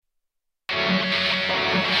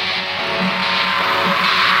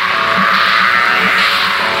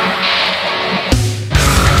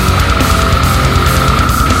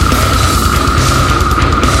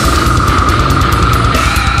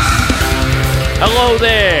Hello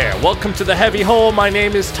there. Welcome to the Heavy Hole. My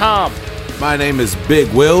name is Tom. My name is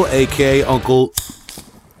Big Will, a.k.a. Uncle...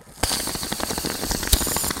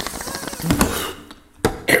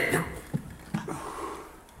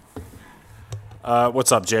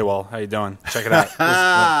 What's up, J-Wall? How you doing? Check it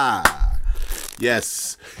out.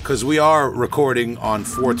 Yes, because we are recording on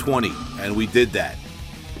 420, and we did that,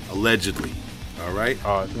 allegedly. All right?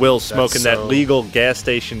 Will smoking that legal gas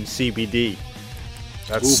station CBD.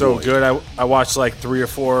 That's so good. I watched like 3 or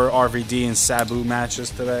 4 RVD and Sabu matches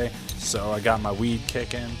today, so I got my weed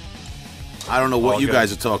kicking. I don't know what you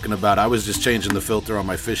guys are talking about. I was just changing the filter on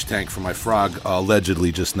my fish tank for my frog,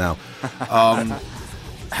 allegedly, just now.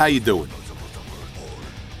 How you doing?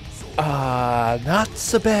 Not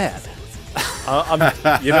so bad.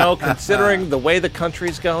 Considering the way the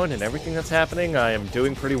country's going and everything that's happening, I am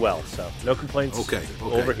doing pretty well. So no complaints. Okay.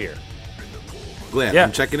 Over here. Glad. Yeah.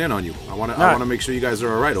 I'm checking in on you. I want to make sure you guys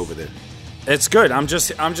are all right over there. It's good. I'm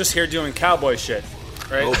just here doing cowboy shit.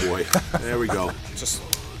 Right? Oh boy. There we go. Just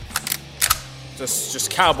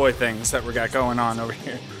cowboy things that we got going on over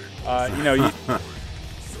here. You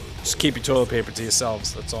just keep your toilet paper to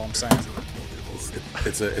yourselves. That's all I'm saying.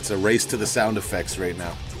 It's a race to the sound effects right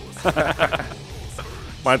now.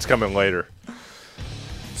 Mine's coming later.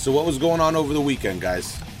 So what was going on over the weekend,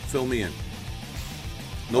 guys? Fill me in.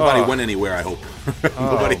 Nobody went anywhere, I hope.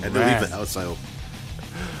 Nobody had to leave the house, I hope.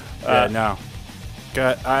 No.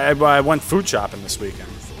 I went food shopping this weekend.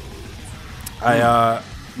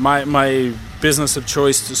 My business of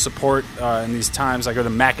choice to support in these times, I go to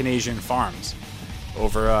Machinasian Farms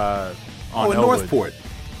over on in Elwood. Northport.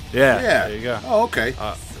 Yeah, there you go. Oh, okay.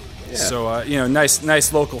 So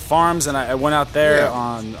nice local farms, and I went out there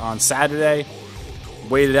on Saturday,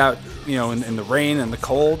 waited out in the rain and the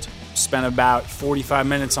cold. Spent about 45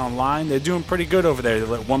 minutes online. They're doing pretty good over there. They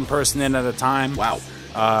let one person in at a time. Wow.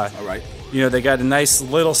 All right. They got a nice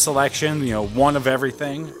little selection. One of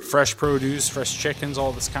everything: fresh produce, fresh chickens,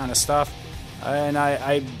 all this kind of stuff. And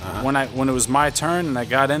when it was my turn and I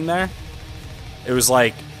got in there, it was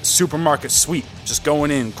like supermarket sweep, just going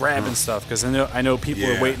in, grabbing stuff, because I know people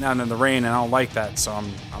are waiting out in the rain, and I don't like that. So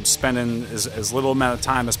I'm spending as little amount of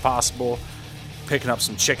time as possible, picking up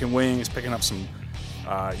some chicken wings, picking up some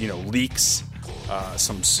leeks,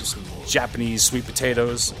 some Japanese sweet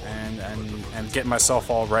potatoes, and getting myself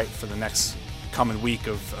all right for the next coming week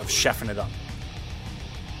of chefing it up.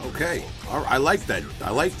 Okay. I like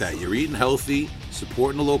that. You're eating healthy,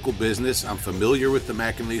 supporting the local business. I'm familiar with the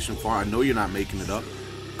Machination Farm. I know you're not making it up.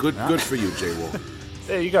 Good for you, J-Wolf.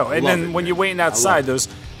 There you go. And then when you're waiting outside, those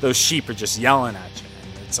sheep are just yelling at you.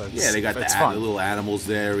 They got the little animals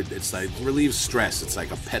there. It's like relieves stress. It's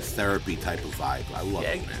like a pet therapy type of vibe. I love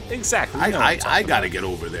it, man. Exactly. I got to get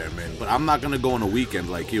over there, man. But I'm not going to go on a weekend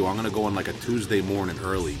like you. I'm going to go on like a Tuesday morning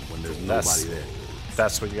early when there's nobody there.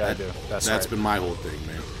 That's what you got to do. That's been my whole thing,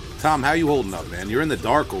 man. Tom, how you holding up, man? You're in the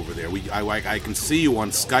dark over there. I can see you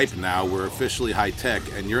on Skype now. We're officially high tech,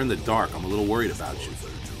 and you're in the dark. I'm a little worried about you.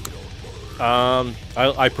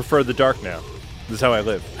 I prefer the dark now. This is how I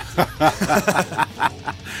live.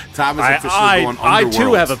 Tom is officially going Underworld. I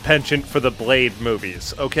too have a penchant for the Blade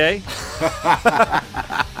movies. Okay.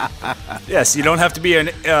 Yes, you don't have to be an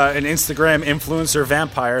Instagram influencer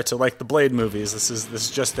vampire to like the Blade movies. This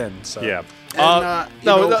is just in. So yeah.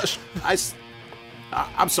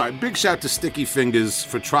 I'm sorry. Big shout to Sticky Fingers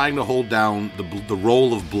for trying to hold down the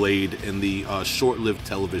role of Blade in the short-lived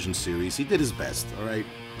television series. He did his best. All right.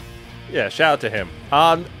 Yeah. Shout out to him.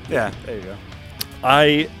 Yeah. There you go.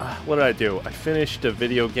 What did I do? I finished a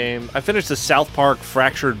video game. I finished the South Park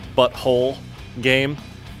Fractured Butthole game.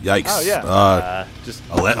 Yikes! Oh yeah.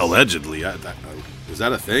 Allegedly, is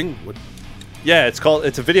that a thing? What? Yeah, it's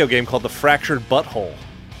a video game called the Fractured Butthole.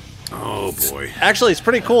 Oh boy! Actually, it's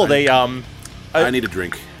pretty cool. They I need a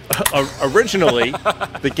drink. Originally,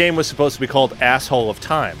 the game was supposed to be called Asshole of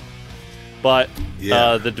Time. But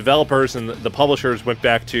the developers and the publishers went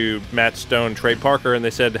back to Matt Stone, Trey Parker, and they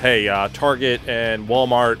said, hey, Target and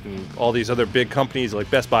Walmart and all these other big companies like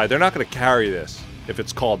Best Buy, they're not going to carry this if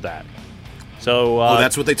it's called that. So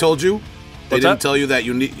that's what they told you? They didn't tell you that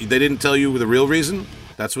they didn't tell you the real reason?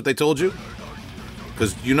 That's what they told you?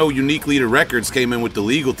 Because Unique Leader Records came in with the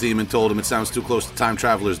legal team and told them it sounds too close to Time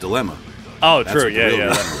Traveler's Dilemma. Oh, true.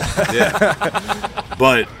 Yeah.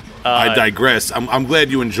 But I digress. I'm glad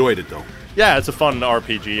you enjoyed it, though. Yeah, it's a fun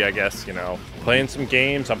RPG, I guess. Playing some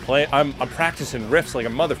games. I'm practicing riffs like a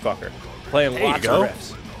motherfucker. Playing lots of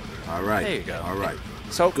riffs. All right. There you go. All right.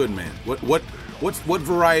 So good, man. What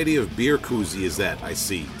variety of beer koozie is that I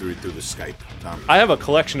see through the Skype, Tom? I have a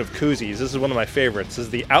collection of koozies. This is one of my favorites. This is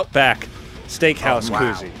the Outback Steakhouse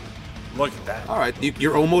koozie. Look at that. All right,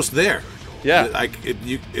 you're almost there. Yeah. Like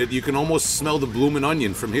you can almost smell the bloomin'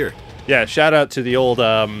 onion from here. Yeah, shout out to the old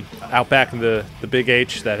Outback in the Big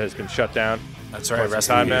H that has been shut down. That's right. Rest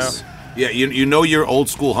time now. Yeah, you know you're old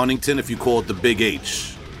school Huntington if you call it the Big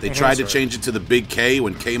H. They tried to change it to the Big K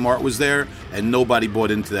when Kmart was there, and nobody bought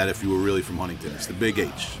into that if you were really from Huntington. It's the Big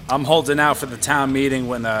H. I'm holding out for the town meeting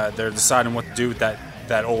when they're deciding what to do with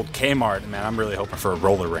that old Kmart. Man, I'm really hoping for a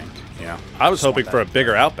roller rink. You know, I was hoping for a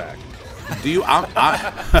bigger Outback. Do you?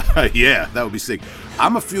 Yeah, that would be sick.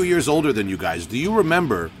 I'm a few years older than you guys. Do you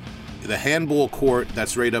remember the handball court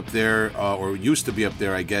that's right up there, or used to be up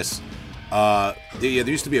there, I guess? There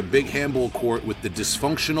used to be a big handball court with the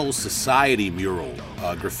Dysfunctional Society mural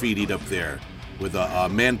graffitied up there with a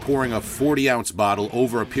man pouring a 40-ounce bottle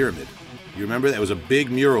over a pyramid. You remember that? It was a big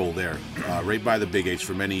mural there, right by the Big H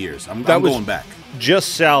for many years. I'm going back.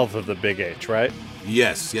 Just south of the Big H, right?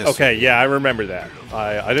 Yes. Okay, yeah, I remember that.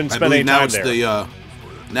 I didn't spend any time there.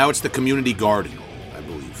 Now it's the community garden, I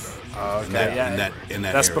believe. Okay, in that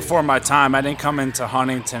that's area. before my time. I didn't come into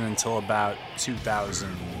Huntington until about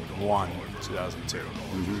 2001, 2002.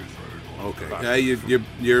 Mm-hmm. Okay.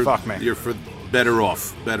 You're Fuck me. You're better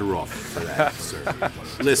off for that, sir.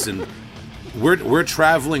 Listen, we're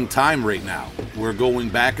traveling time right now. We're going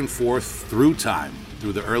back and forth through time,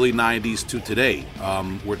 through the early 90s to today.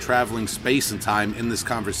 We're traveling space and time in this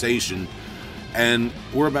conversation, and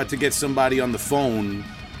we're about to get somebody on the phone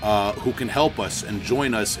who can help us and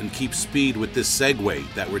join us and keep speed with this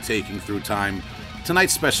segue that we're taking through time.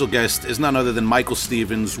 Tonight's special guest is none other than Michael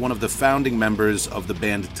Stevens, one of the founding members of the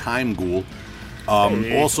band Timeghoul.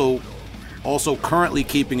 Also currently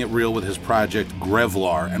keeping it real with his project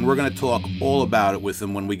Grevlar, and we're going to talk all about it with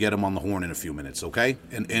him when we get him on the horn in a few minutes, okay?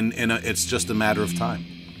 And it's just a matter of time.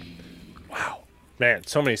 Wow. Man,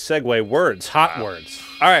 so many segue words, hot words.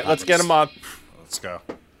 All right, let's get him on. Let's go.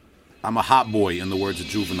 I'm a hot boy, in the words of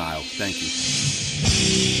Juvenile. Thank you.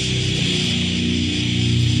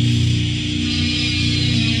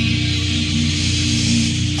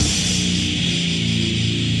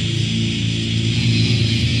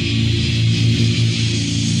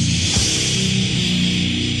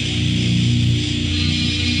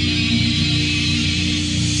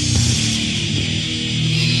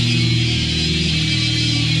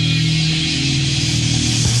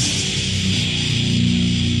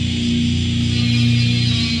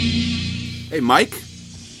 Hey, Mike.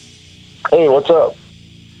 Hey, what's up?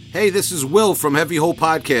 Hey, this is Will from Heavy Hole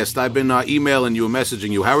Podcast. I've been emailing you and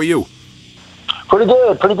messaging you. How are you? Pretty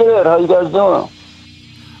good. How you guys doing?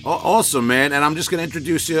 Awesome, man. And I'm just going to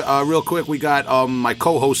introduce you real quick. We got my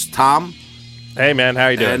co-host, Tom. Hey, man. How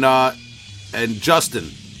you doing? And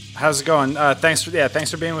Justin. How's it going? Thanks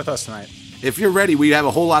for being with us tonight. If you're ready, we have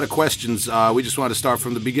a whole lot of questions. We just want to start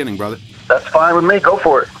from the beginning, brother. That's fine with me. Go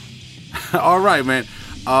for it. All right, man.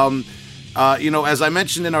 As I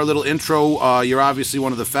mentioned in our little intro, you're obviously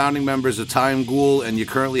one of the founding members of Timeghoul, and you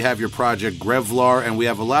currently have your project Grevlar, and we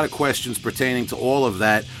have a lot of questions pertaining to all of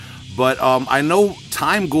that. But I know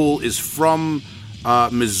Timeghoul is from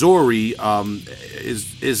Missouri.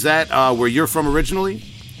 Is that where you're from originally?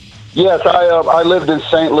 Yes, I lived in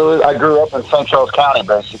St. Louis. I grew up in St. Charles County,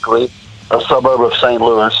 basically, a suburb of St.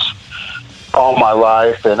 Louis, all my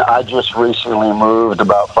life, and I just recently moved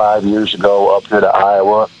about 5 years ago up here to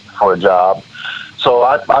Iowa for a job. So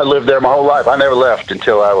I lived there my whole life. I never left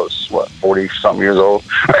until I was, 40-something years old.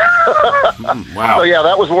 Wow. So, yeah,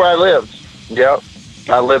 that was where I lived. Yep.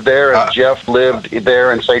 I lived there, and Jeff lived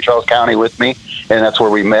there in St. Charles County with me, and that's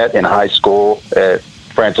where we met in high school at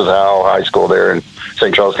Francis Howell High School there in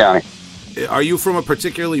St. Charles County. Are you from a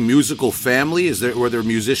particularly musical family? Were there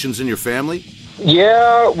musicians in your family?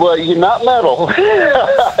 Yeah, well, you're not metal.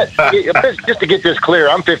 Just to get this clear,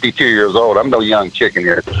 I'm 52 years old. I'm no young chicken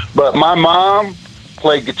here. But my mom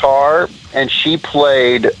played guitar, and she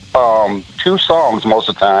played 2 songs most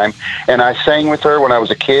of the time. And I sang with her when I was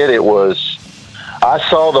a kid. It was I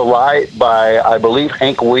Saw the Light by, I believe,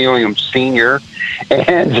 Hank Williams Sr.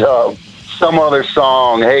 and some other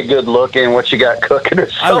song, Hey Good Looking, What You Got Cooking or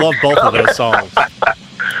something. I love both of those songs.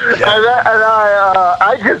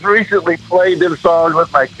 I just recently played them songs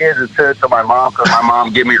with my kids and said it to my mom because my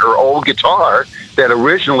mom gave me her old guitar that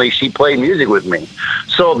originally she played music with me.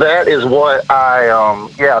 So that is what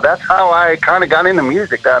that's how I kind of got into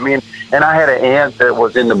music. I mean, and I had an aunt that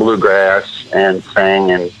was in the bluegrass and sang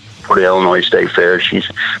and for the Illinois State Fair. She's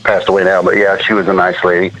passed away now, but yeah, she was a nice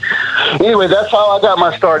lady. Anyway, that's how I got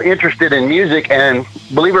my start interested in music, and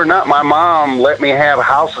believe it or not, my mom let me have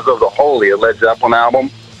Houses of the Holy, a Led Zeppelin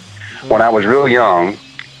album, when I was real young,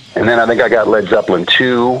 and then I think I got Led Zeppelin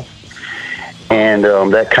 2, and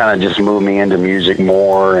that kind of just moved me into music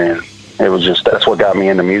more, and It was just, that's what got me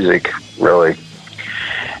into music, really.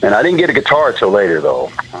 And I didn't get a guitar till later,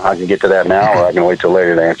 though. I can get to that now, or I can wait till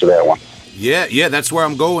later to answer that one. Yeah, that's where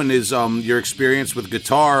I'm going, is your experience with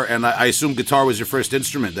guitar, and I assume guitar was your first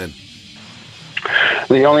instrument then.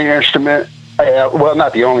 The only instrument, well,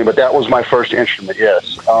 not the only, but that was my first instrument,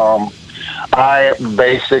 yes. I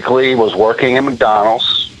basically was working at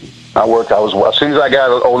McDonald's. As soon as I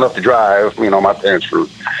got old enough to drive, my parents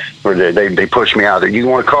they pushed me out there. You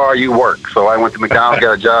want a car, you work. So I went to McDonald's,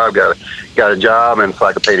 got a job, and so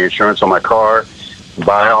I could pay the insurance on my car,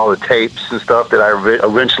 buy all the tapes and stuff that I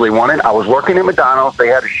eventually wanted. I was working at McDonald's. They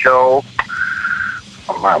had a show.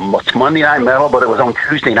 It's Monday Night Metal, but it was on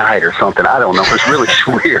Tuesday night or something. I don't know. It was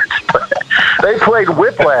really weird. They played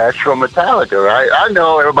Whiplash from Metallica, right? I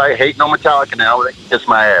know everybody hating on Metallica now, but they can kiss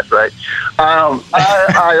my ass, right?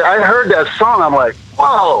 I heard that song. I'm like,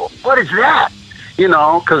 whoa, what is that?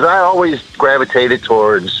 Because I always gravitated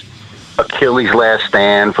towards Achilles' Last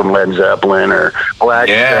Stand from Led Zeppelin or Black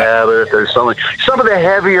Sabbath or something. Some of the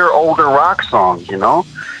heavier, older rock songs, And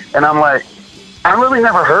I'm like, I really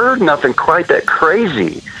never heard nothing quite that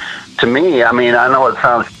crazy to me. I mean, I know it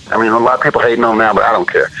sounds, a lot of people hating on now, but I don't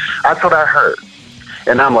care. That's what I heard.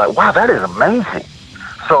 And I'm like, wow, that is amazing.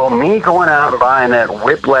 So me going out and buying that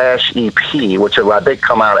Whiplash EP, which they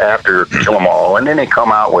come out after Kill 'Em All, and then they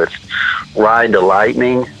come out with Ride the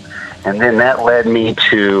Lightning, and then that led me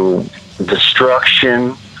to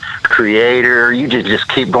Destruction, Creator. You just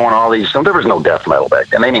keep going all these. There was no death metal back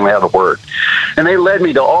then. They didn't even have a word. And they led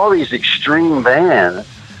me to all these extreme bands.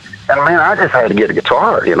 And man, I just had to get a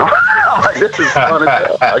guitar, Like, this is fun as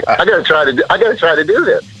hell. I gotta try to do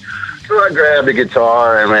this. So I grabbed a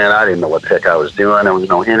guitar, and man, I didn't know what the heck I was doing. There was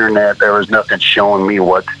no internet. There was nothing showing me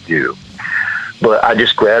what to do. But I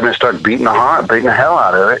just grabbed it and started beating the hell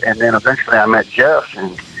out of it. And then eventually I met Jeff,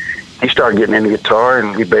 and he started getting into guitar,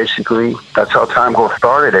 and that's how Timeghoul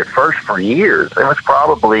started. At first, for years, it was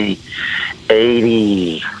probably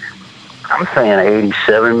 80, I'm saying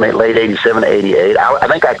 87, late 87 to 88. I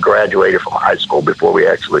think I graduated from high school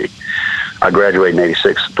I graduated in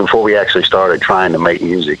 86, before we actually started trying to make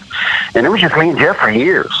music. And it was just me and Jeff for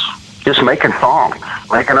years, just making songs,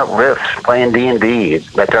 making up riffs, playing D&D,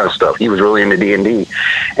 that kind of stuff. He was really into D&D.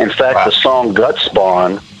 In fact, the song Gut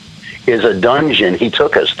Spawn is a dungeon he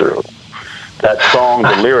took us through. That song,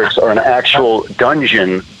 the lyrics are an actual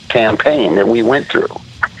dungeon campaign that we went through.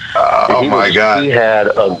 Oh my God! He had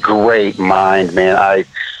a great mind, man.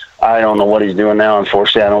 I don't know what he's doing now.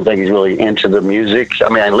 Unfortunately, I don't think he's really into the music. I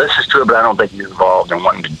mean, I listen to it, but I don't think he's involved in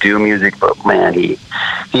wanting to do music. But man, he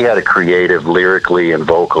had a creative, lyrically and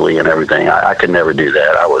vocally and everything. I could never do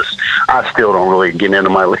that. I still don't really get into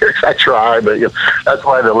my lyrics. I try, but that's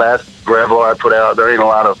why the last Grevlar I put out, there ain't a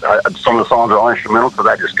lot of some of the songs are all instrumental because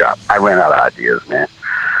I ran out of ideas, man.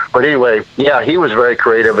 But anyway, yeah, he was very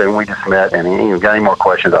creative, and we just met. And he got any more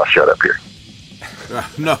questions, I'll shut up here.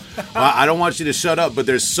 No, I don't want you to shut up, but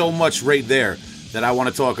there's so much right there that I want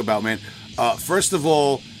to talk about, man. First of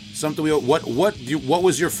all, what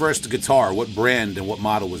was your first guitar? What brand and what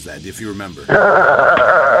model was that, if you remember?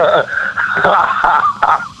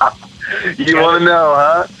 You want to know,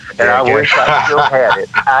 huh? And I wish I still had it.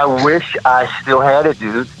 I wish I still had it,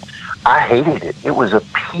 dude. I hated it. It was a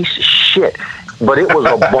piece of shit. But it was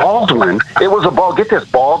a Baldwin. Get this,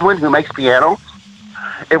 Baldwin, who makes piano.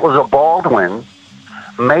 It was a Baldwin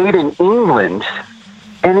made in England,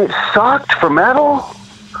 and it sucked for metal.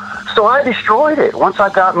 So I destroyed it. Once I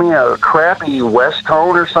got me a crappy West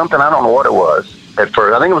Tone or something, I don't know what it was at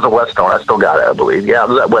first. I think it was a West Tone. I still got it, I believe. Yeah, it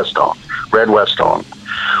was that West Tone, red West Tone.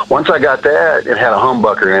 Once I got that, it had a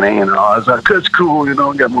humbucker in it, and I was like, that's cool,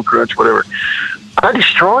 got more crunch, whatever. I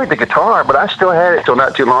destroyed the guitar, but I still had it till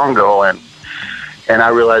not too long ago, and I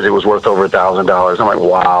realized it was worth over $1,000. I'm like,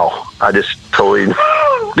 wow, I just totally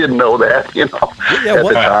didn't know that, At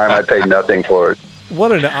the time, I paid nothing for it.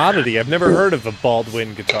 What an oddity. I've never heard of a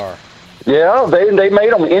Baldwin guitar. Yeah, they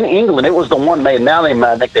made them in England. It was the one made. Now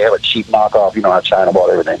I think they have a cheap knockoff. How China bought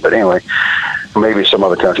everything. But anyway, maybe some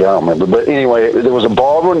other country, I don't remember. But anyway, there was a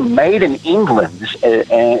Baldwin made in England,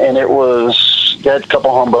 and it got a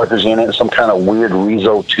couple humbuckers in it, some kind of weird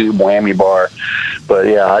Rezo tube whammy bar. But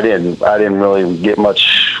yeah, I didn't really get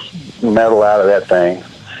much metal out of that thing.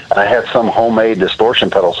 I had some homemade distortion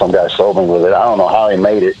pedal some guy sold me with it. I don't know how he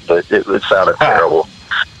made it, but it sounded terrible.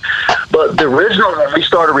 But the original, when we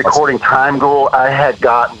started recording Timeghoul, I had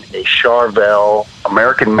gotten a Charvel,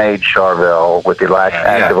 American-made Charvel with the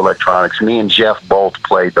active electronics. Me and Jeff both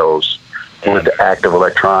played those with the active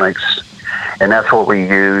electronics, and that's what we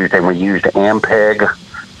used. And we used Ampeg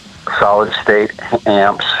solid-state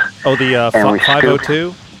amps. Oh, the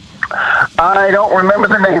 502? I don't remember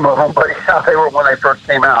the name of them, but yeah, they were when they first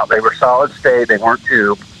came out. They were solid state. They weren't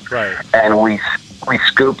tube. Right. And we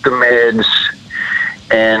scooped the mids,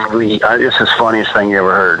 and this is the funniest thing you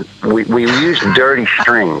ever heard. We used dirty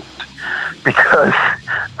strings because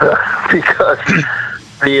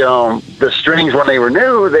the strings when they were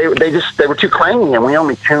new, they were too clangy, and we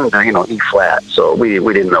only tuned to E flat, so we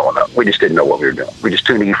didn't know enough. We just didn't know what we were doing. We just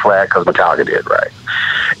tuned E flat because Metallica did, right?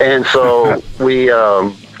 And so we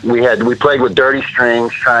played with dirty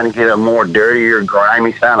strings, trying to get a more dirtier,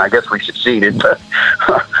 grimy sound. I guess we succeeded, but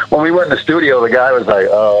when we went in the studio, the guy was like,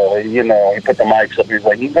 he put the mics up. He was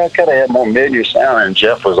like, you guys gotta have more mid in your sound. And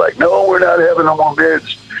Jeff was like, no, we're not having no more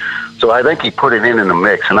mids. So I think he put it in the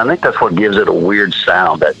mix, and I think that's what gives it a weird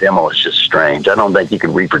sound. That demo is just strange. I don't think you could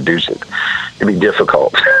reproduce it. It'd be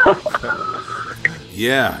difficult.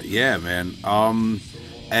 Yeah, man.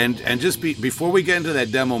 And just before we get into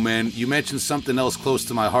that demo, man, you mentioned something else close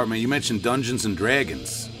to my heart, man. You mentioned Dungeons and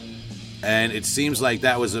Dragons, and it seems like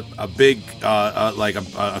that was a big,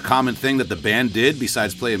 a common thing that the band did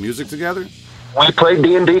besides playing music together. We played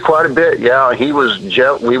D&D quite a bit. Yeah, he was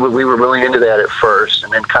Jeff. We were really into that at first,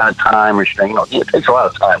 and then kind of time restraint. It takes a lot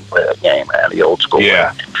of time to play that game, man. The old school.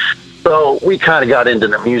 Yeah. Way. So we kind of got into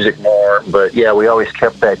the music more, but yeah, we always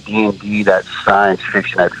kept that D&D, that science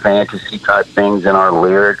fiction, that fantasy type things in our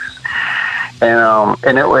lyrics.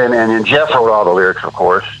 And Jeff wrote all the lyrics, of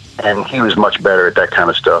course, and he was much better at that kind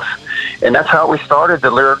of stuff. And that's how we started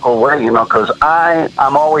the lyrical way, because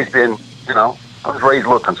I'm always been, I was raised a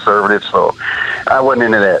little conservative, so I wasn't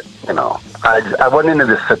into that, I wasn't into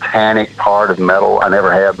the satanic part of metal. I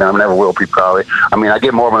never have been. I never will be, probably. I mean, I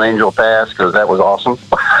get more of an Angel Pass because that was awesome.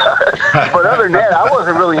 But other than that, I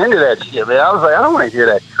wasn't really into that shit, man. I was like, I don't want to hear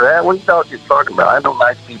that crap. What are you talking about? I know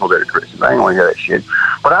nice people that are Christians. I didn't want to hear that shit.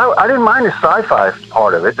 But I didn't mind the sci-fi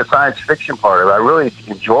part of it, the science fiction part of it. I really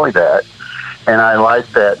enjoyed that. And I like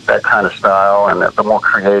that kind of style and the more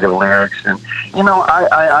creative lyrics. And,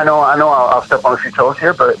 I know I'll step on a few toes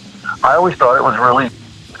here, but I always thought it was really,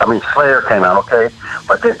 Slayer came out, okay?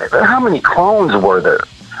 But how many clones were there?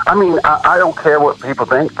 I mean, I don't care what people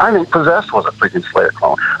think. I think Possessed was a freaking Slayer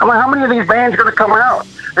clone. I'm like, how many of these bands are going to come out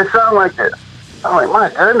that sound like this? I'm like, my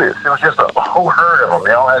goodness, it was just a whole herd of them.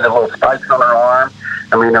 They all had their little spikes on their arm.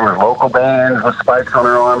 There were local bands with spikes on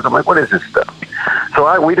their arms. I'm like, what is this stuff?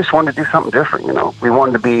 So we just wanted to do something different, We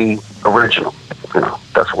wanted to be original,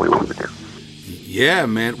 That's what we wanted to do. Yeah,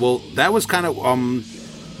 man. Well, that was kind of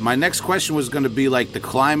my next question was going to be like the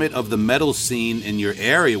climate of the metal scene in your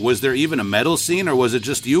area. Was there even a metal scene, or was it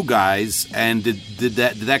just you guys? And did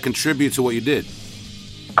that contribute to what you did?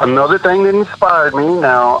 Another thing that inspired me.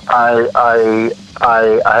 Now, I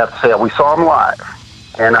have to say, we saw them live.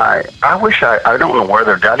 And I wish I don't know where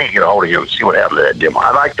they're done. I need to get a hold of you and see what happened to that demo.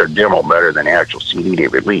 I like their demo better than the actual CD they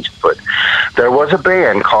released. But there was a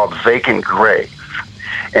band called Vacant Grave,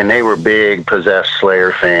 and they were big Possessed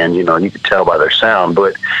Slayer fans. You could tell by their sound.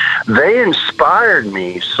 But they inspired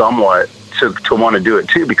me somewhat to want to do it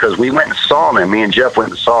too, because we went and saw them. Me and Jeff went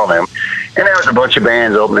and saw them, and there was a bunch of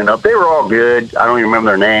bands opening up. They were all good. I don't even remember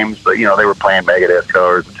their names, but they were playing Megadeth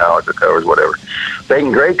covers, Metallica covers, whatever.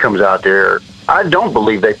 Vacant Grave comes out there. I don't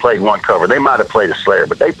believe they played one cover. They might have played a Slayer,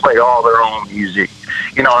 but they played all their own music.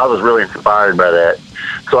 I was really inspired by that.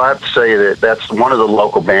 So I have to say that that's one of the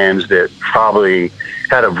local bands that probably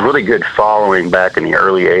had a really good following back in the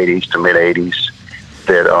early 80s to mid-80s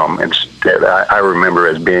that I remember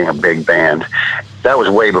as being a big band. That was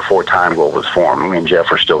way before Timeghoul was formed. Me and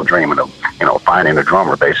Jeff were still dreaming of, finding a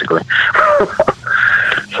drummer, basically.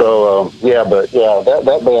 So,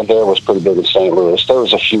 that band there was pretty big in St. Louis. There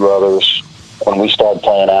was a few others. When we started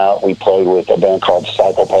playing out, we played with a band called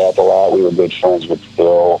Psychopath a lot. We were good friends with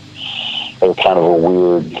Phil. They were kind of a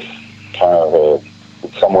weird,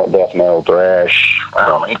 somewhat death metal thrash. I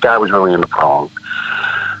don't know. The guy was really into prong.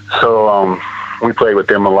 So we played with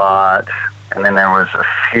them a lot. And then there was a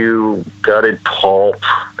few Gutted Pulp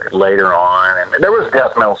later on. And there was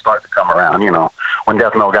death metal starting to come around, when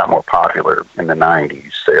death metal got more popular in the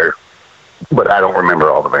 90s there. But I don't remember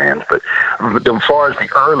all the bands. But as far as the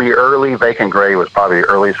early Vacant Grave was probably the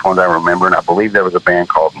earliest ones I remember. And I believe there was a band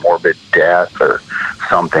called Morbid Death or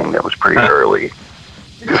something that was pretty early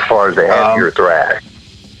as far as they had your thrash.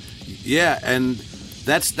 Yeah, and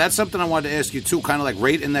that's something I wanted to ask you too, kind of like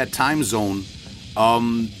right in that time zone.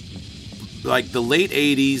 Like the late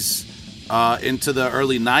 80s into the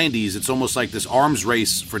early 90s, it's almost like this arms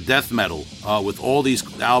race for death metal with all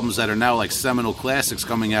these albums that are now like seminal classics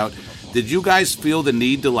coming out. Did you guys feel the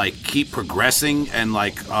need to like keep progressing and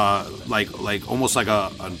like almost like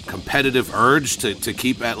a competitive urge to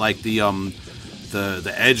keep at like the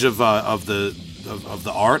edge of the of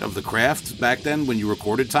the art, of the craft back then when you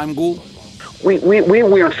recorded Timeghoul? We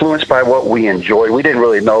were influenced by what we enjoyed. We didn't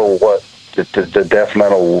really know what the death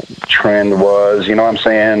metal trend was. You know what I'm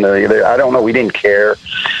saying? I don't know. We didn't care.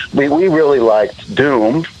 We really liked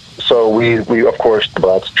Doom. So we of course,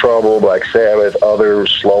 Black Trouble, Black Sabbath, other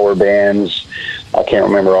slower bands. I can't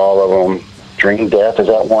remember all of them. Dream Death, is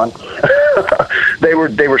that one?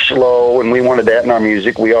 They were slow, and we wanted that in our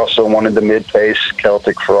music. We also wanted the mid-pace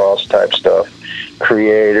Celtic Frost type stuff,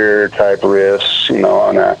 Creator type riffs, you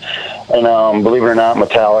know, and believe it or not,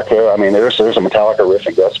 Metallica. I mean, there's a Metallica riff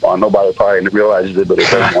in Gut Spawn. Nobody probably realizes it, but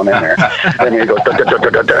there's one in there. And it goes, I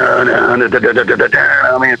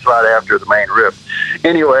mean, it's right after the main riff.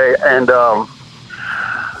 Anyway, and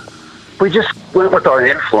we just went with our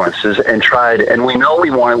influences and tried, and we know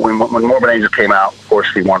we wanted, when Morbid Angel came out, of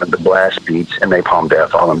course, we wanted the blast beats and Napalm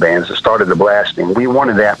Death, all the bands that started the blasting. We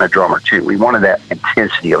wanted that in a drummer, too. We wanted that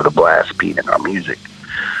intensity of the blast beat in our music.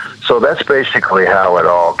 So that's basically how it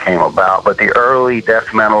all came about. But the early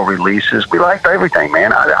death metal releases, we liked everything,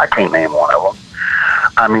 man. I can't name one of them.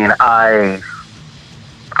 I mean, I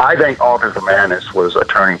think Altars of Madness was a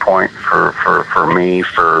turning point for me,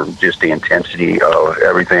 for just the intensity of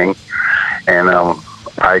everything. And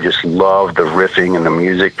I just loved the riffing and the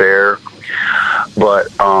music there. But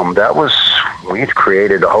that was, we had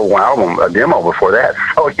created a whole album, a demo before that.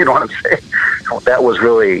 So, you know what I'm saying? That was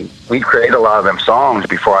really, we created a lot of them songs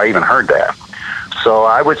before I even heard that. So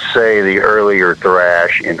I would say the earlier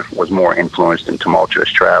thrash was more influenced in Tumultuous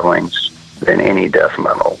Travelings than any death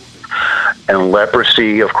metal. And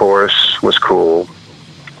Leprosy, of course, was cool.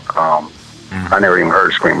 I never even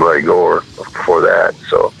heard Scream Bloody Gore before that.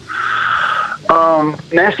 So,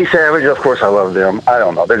 Nasty Savage, of course, I love them. I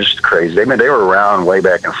don't know, they're just crazy. They were around way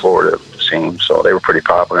back in Florida scene, so they were pretty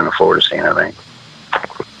popular in the Florida scene, I think.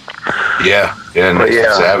 Yeah, Nasty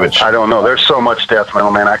Savage. I don't know. There's so much death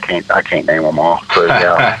metal, man. I can't name them all. But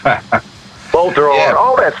yeah. Both are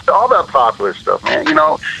all that popular stuff, man. You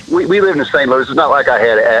know, we live in St. Louis. It's not like I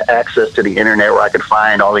had access to the internet where I could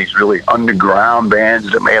find all these really underground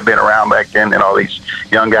bands that may have been around back then, and all these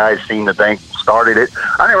young guys seem to think started it.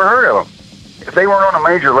 I never heard of them. If they weren't on a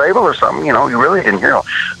major label or something, you know, you really didn't hear them.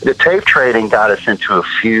 The tape trading got us into a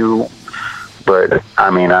few, but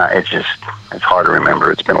I mean, it's hard to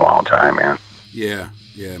remember. It's been a long time, man. Yeah,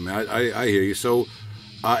 man. I hear you. So,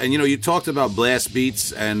 and you know, you talked about blast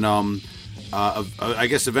beats, and I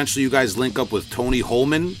guess eventually you guys link up with Tony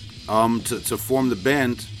Holman to form the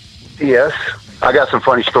band. Yes, I got some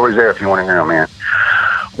funny stories there if you want to hear them, man.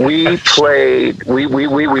 We played. We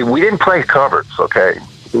didn't play covers, okay.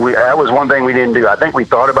 That was one thing we didn't do. I think we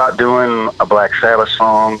thought about doing a Black Sabbath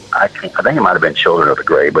song. I think it might have been Children of the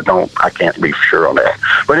Grave, but I can't be sure on that.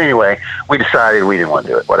 But anyway, we decided we didn't want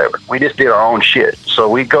to do it, whatever. We just did our own shit. So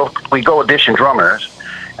we go audition drummers.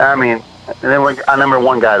 I mean, and then I remember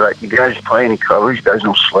one guy like, you guys play any covers? You guys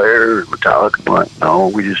know Slayer, Metallica? I'm like, no,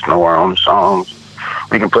 we just know our own songs.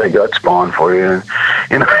 We can play Gut Spawn for you. And,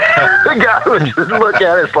 you know, the guy would just look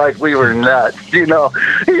at us like we were nuts. You know,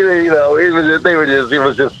 it didn't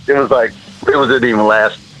even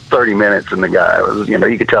last 30 minutes, and the guy was, you know,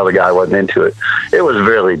 you could tell the guy wasn't into it. It was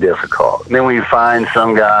really difficult. And then we find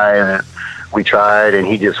some guy that we tried, and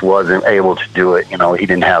he just wasn't able to do it. You know, he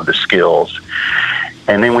didn't have the skills.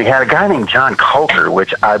 And then we had a guy named John Coulter,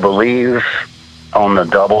 which I believe on the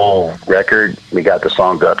double record, we got the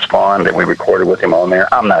song Gut Spawn that we recorded with him on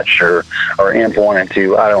there. I'm not sure. Or Imp 1 and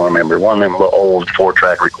 2, I don't remember. One of them little old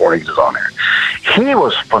 4-track recordings is on there. He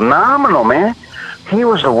was phenomenal, man. He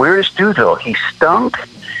was the weirdest dude, though. He stunk,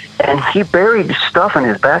 and he buried stuff in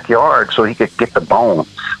his backyard so he could get the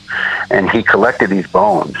bones. And he collected these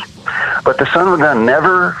bones. But the son of a gun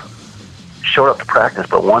never showed up to practice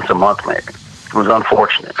but once a month, maybe. It was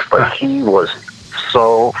unfortunate. But he was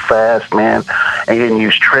so fast, man. And he didn't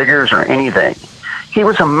use triggers or anything. He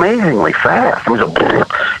was amazingly fast. He was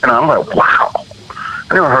and I'm like, wow.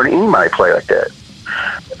 I never heard anybody play like that.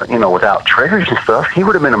 You know, without triggers and stuff. He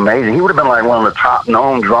would have been amazing. He would have been like one of the top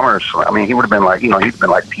known drummers. I mean, he would have been like, you know, he'd been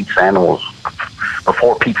like Pete Sandoval's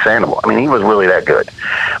before Pete Sandoval. I mean, he was really that good.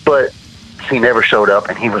 But he never showed up,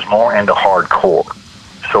 and he was more into hardcore.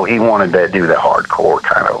 So he wanted to do that hardcore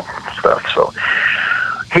kind of stuff. So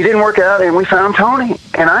he didn't work out, and we found Tony.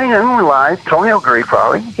 And I ain't gonna lie, Tony will agree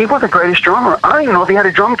probably. He was the greatest drummer. I don't even know if he had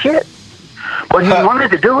a drum kit. But he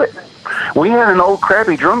wanted to do it. We had an old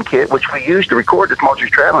crappy drum kit, which we used to record the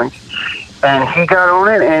Tumultuous Travelings. And he got on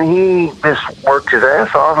it, and he just worked his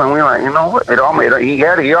ass off, and we were like, you know what? He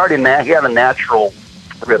had a natural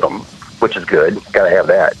rhythm, which is good. Got to have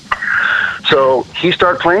that. So he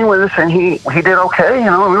started playing with us, and he did okay, you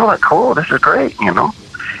know. We were like, cool, this is great, you know.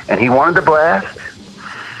 and he wanted to blast.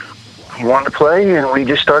 He wanted to play, and we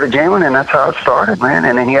just started jamming, and that's how it started, man.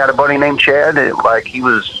 And then he had a buddy named Chad that, like, he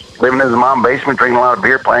was living in his mom's basement, drinking a lot of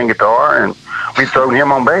beer, playing guitar, and we thrown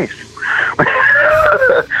him on bass.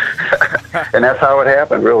 And that's how it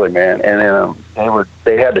happened, really, man. And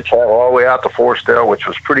they had to travel all the way out to Forestell, which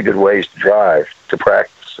was pretty good ways to drive to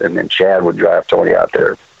practice, and then Chad would drive Tony out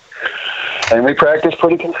there. And we practiced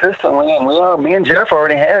pretty consistently, and me and Jeff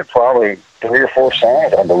already had probably 3 or 4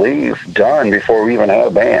 songs, I believe, done before we even had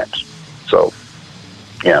a band. So,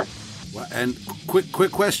 yeah. And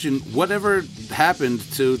quick question, whatever happened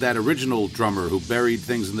to that original drummer who buried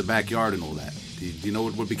things in the backyard and all that? Do you know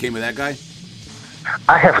what became of that guy?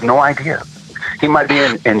 I have no idea. He might be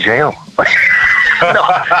in jail. No,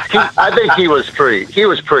 I think he was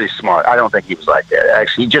pretty smart. I don't think he was like that.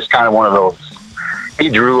 Actually, he's just kind of one of those. He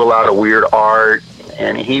drew a lot of weird art,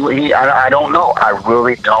 and I don't know. I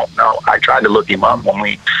really don't know. I tried to look him up when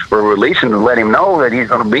we were releasing to let him know that he's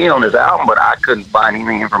going to be on this album, but I couldn't find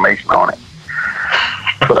any information on it.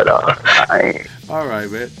 But all right,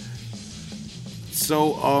 man.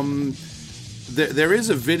 So there is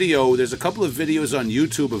a video. There's a couple of videos on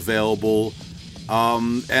YouTube available.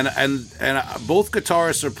 And both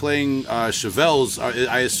guitarists are playing Chevelles.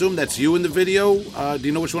 I assume that's you in the video. Do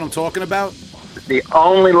you know which one I'm talking about? The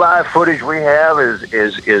only live footage we have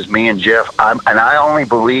is me and Jeff. I only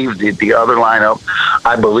believe the other lineup,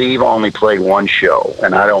 I believe, only played one show,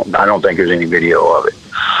 and I don't think there's any video of it.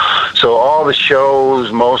 So all the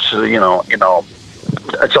shows, most of the,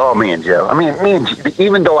 it's all me and Jeff. I mean,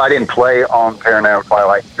 even though I didn't play on Panaramic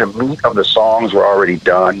Twilight, the meat of the songs were already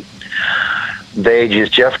done.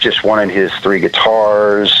 Jeff just wanted his 3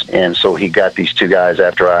 guitars, and so he got these 2 guys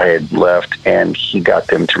after I had left, and he got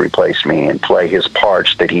them to replace me and play his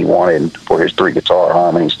parts that he wanted for his 3 guitar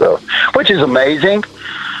harmony stuff, which is amazing.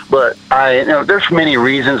 But there's many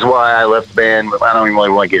reasons why I left the band. I don't even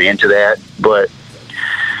really want to get into that, but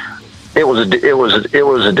it was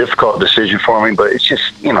a difficult decision for me. But it's just,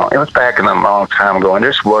 it was back in a long time ago, and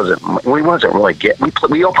we wasn't really getting.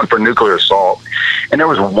 We opened for Nuclear Assault, and there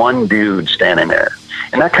was one dude standing there,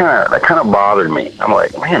 and that kind of bothered me. I'm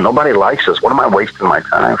like, man, nobody likes us. What am I wasting my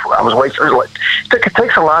time for? I was wasting. It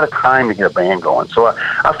takes a lot of time to get a band going, so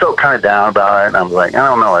I felt kind of down about it, and I'm like, I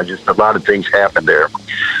don't know. Just a lot of things happened there.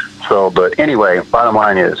 So, but anyway, bottom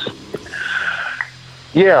line is,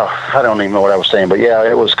 yeah, I don't even know what I was saying, but yeah,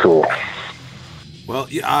 it was cool. Well,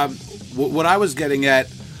 what I was getting at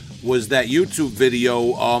was that YouTube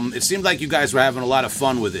video. It seemed like you guys were having a lot of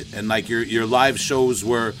fun with it, and like your live shows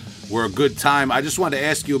were a good time. I just wanted to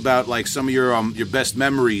ask you about like some of your best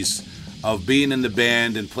memories of being in the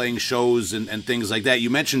band and playing shows and things like that.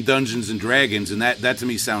 You mentioned Dungeons and Dragons, and that to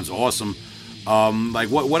me sounds awesome. Like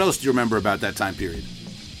what else do you remember about that time period?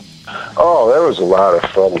 Oh, there was a lot of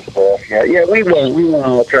fun stuff. Yeah, we weren't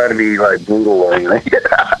all trying to be like brutal or anything.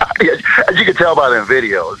 As you can tell by the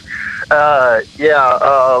videos.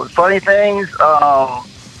 Funny things.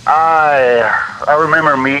 I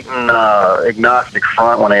remember meeting Agnostic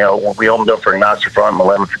Front when we opened up for Agnostic Front in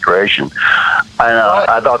 11th Creation.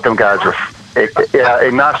 I thought them guys were.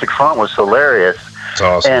 Agnostic Front was hilarious. That's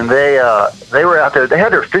awesome. And they were out there. They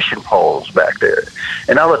had their fishing poles back there,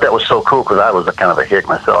 and I thought that was so cool because I was a kind of a hick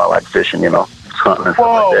myself. I like fishing, hunting and stuff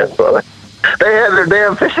like that. So they had their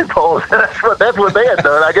damn fishing poles. That's what they had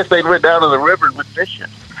done. I guess they went down to the river and went fishing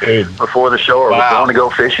before the show, or going to go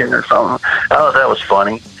fishing or something. I thought that was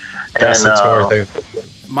funny. That's the tour thing.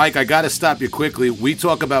 Mike, I got to stop you quickly. We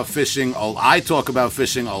talk about fishing. I talk about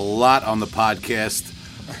fishing a lot on the podcast.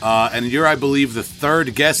 And you're, I believe, the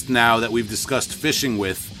 3rd guest now that we've discussed fishing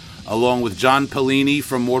with, along with John Pellini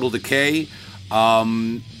from Mortal Decay,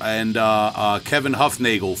 and Kevin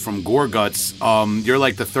Huffnagel from Goreguts. You're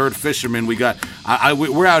like the 3rd fisherman we got.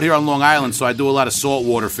 We're out here on Long Island, so I do a lot of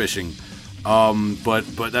saltwater fishing. But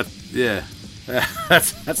that's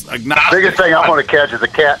agnostic. The biggest thing I want to catch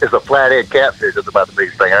is a flathead catfish. That's about the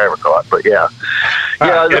biggest thing I ever caught. But yeah.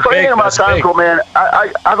 The funny thing about Timeghoul, man,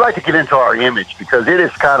 I'd like to get into our image because it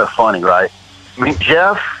is kind of funny, right? Me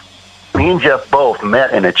and Jeff both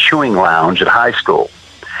met in a chewing lounge at high school,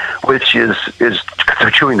 which is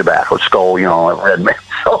chewing tobacco, skull, red man.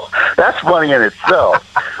 So that's funny in itself.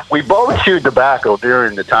 We both chewed tobacco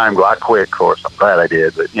during the Timeghoul. I quit, of course. I'm glad I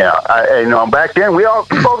did. But back then we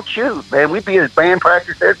both chewed, man. We'd be at band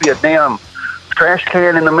practice. There'd be a damn trash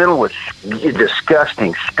can in the middle with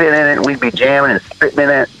disgusting spit in it. We'd be jamming and spitting in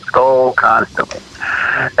it, skull constantly.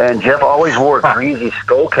 And Jeff always wore a greasy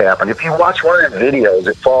skull cap. And if you watch one of the videos,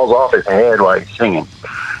 it falls off his head while he's singing.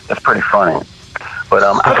 It's pretty funny. But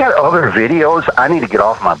I got other videos. I need to get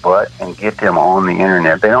off my butt and get them on the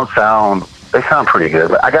internet. They don't sound They sound pretty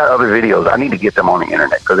good. I got other videos. I need to get them on the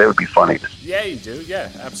internet because they would be funny. Yeah, you do. Yeah,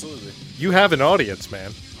 absolutely. You have an audience,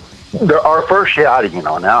 man. Our first shot,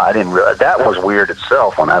 now I didn't realize that was weird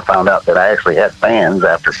itself when I found out that I actually had fans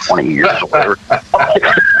after 20 years or whatever. I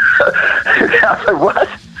was like, what?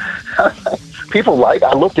 People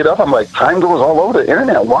I looked it up. I'm like, time goes all over the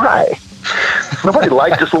internet. Why? Nobody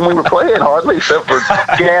liked us when we were playing, hardly, except for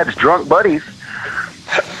Chad's drunk buddies.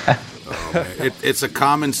 It's a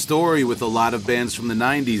common story with a lot of bands from the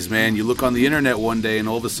 90s, man. You look on the internet one day and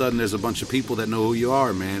all of a sudden there's a bunch of people that know who you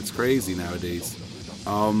are, man. It's crazy nowadays.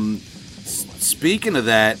 Speaking of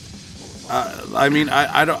that,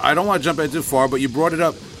 I don't want to jump in too far, but you brought it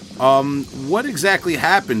up. What exactly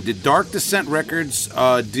happened? Did Dark Descent Records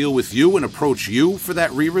deal with you and approach you for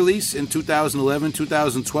that re-release in 2011,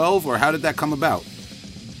 2012, or how did that come about?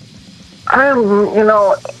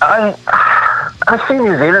 I've seen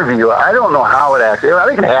his interview. I don't know how it actually. I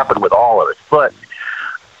think it happened with all of it, but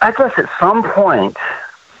I guess at some point,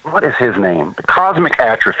 what is his name? The Cosmic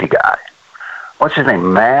Atrophy guy. What's his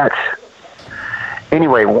name? Matt.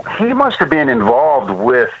 Anyway, he must have been involved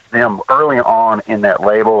with them early on in that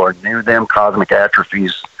label or knew them, Cosmic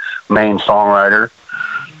Atrophy's main songwriter.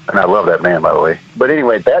 And I love that band, by the way. But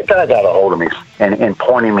anyway, that guy got a hold of me and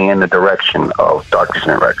pointing me in the direction of Dark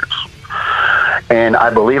Descent Records. And I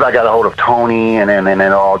believe I got a hold of Tony, and then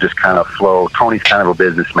it all just kind of flowed. Tony's kind of a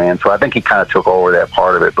businessman, so I think he kind of took over that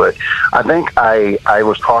part of it. But I think I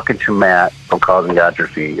was talking to Matt from Cosmic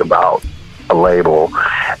Atrophy about a label.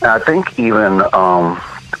 And I think even, I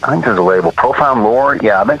think there's a label, Profound Lore.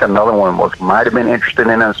 Yeah, I think another one might have been interested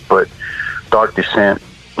in us, but Dark Descent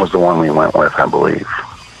was the one we went with, I believe.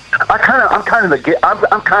 I'm kind of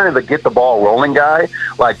the get the ball rolling guy.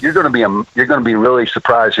 Like you're going to be really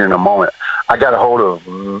surprised here in a moment. I got a hold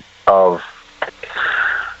of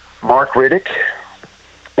Mark Riddick,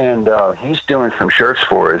 and he's doing some shirts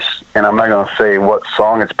for us. And I'm not going to say what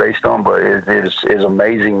song it's based on, but it is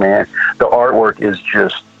amazing, man. The artwork is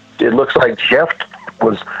it looks like Jeff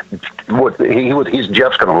he's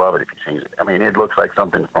Jeff's going to love it if he sees it. I mean, it looks like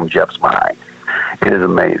something from Jeff's mind. It is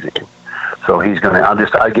amazing. So he's gonna.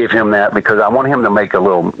 I gave him that because I want him to make a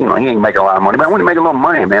little. He ain't making a lot of money, but I want him to make a little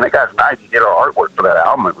money, man. That guy's nice. He did our artwork for that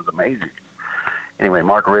album. It was amazing. Anyway,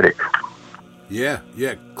 Mark Riddick. Yeah,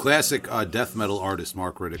 classic death metal artist,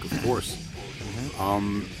 Mark Riddick, of course.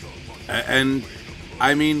 And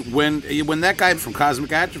I mean, when that guy from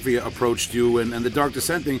Cosmic Atrophy approached you and the Dark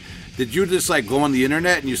Descent thing, did you just go on the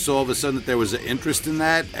internet and you saw all of a sudden that there was an interest in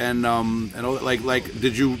that and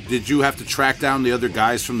did you have to track down the other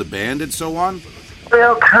guys from the band and so on?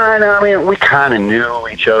 Well, kind of. I mean, we kind of knew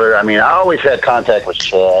each other. I mean, I always had contact with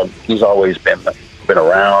Chad. He's always been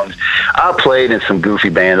around. I played in some goofy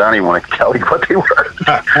bands. I don't even want to tell you what they were.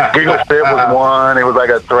 Giggle Fit was one. It was like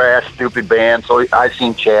a thrash, stupid band. So I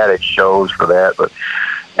seen Chad at shows for that, but.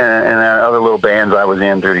 And other little bands I was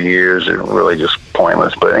in through the years are really just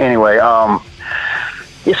pointless. But anyway,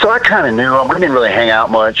 so I kind of knew him. We didn't really hang out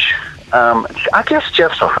much. I guess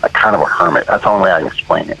Jeff's kind of a hermit. That's the only way I can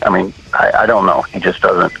explain it. I mean, I don't know. He just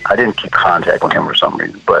doesn't. I didn't keep contact with him for some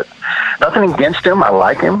reason. But nothing against him. I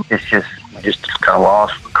like him. It's just we just kind of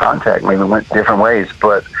lost contact. Maybe went different ways.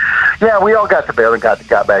 But yeah, we all got together, got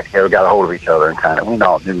back together, got a hold of each other, and kind of we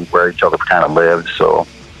all knew where each other kind of lived. So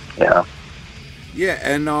yeah. Yeah,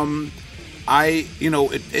 and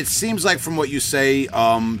it seems like from what you say,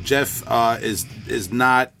 Jeff is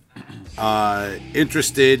not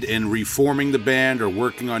interested in reforming the band or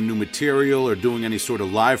working on new material or doing any sort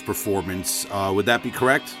of live performance. Would that be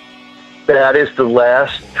correct? That is the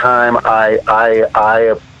last time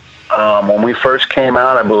when we first came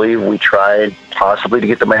out, I believe we tried possibly to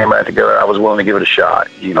get the band back together. I was willing to give it a shot,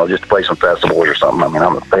 just to play some festivals or something. I mean,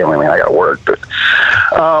 I'm a family man, I got to work. But,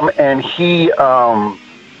 and he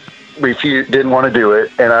didn't want to do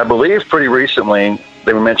it. And I believe pretty recently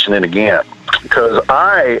they mentioned it again. Because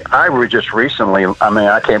I just recently, I mean,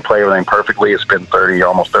 I can't play everything perfectly. It's been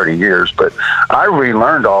almost 30 years. But I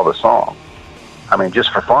relearned all the songs. I mean, just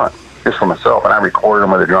for fun. Just for myself, and I recorded them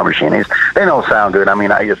with a drum machine. They don't sound good. I mean,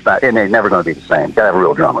 and they're never going to be the same. You got to have a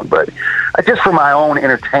real drummer. But just for my own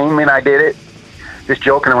entertainment, I did it. Just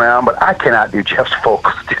joking around, but I cannot do Jeff's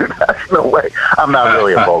vocals, dude. That's no way. I'm not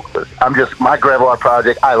really a vocalist. I'm just my Grevlar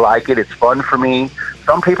project. I like it. It's fun for me.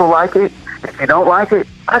 Some people like it. If you don't like it,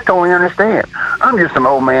 I totally understand. I'm just an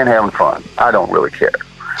old man having fun. I don't really care.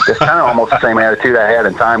 It's kind of almost the same attitude I had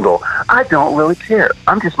in Timeghoul. I don't really care.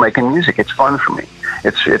 I'm just making music. It's fun for me.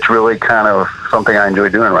 It's really kind of something I enjoy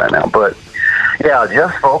doing right now. But yeah,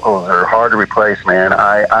 Jeff's vocals are hard to replace, man.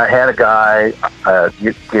 I had a guy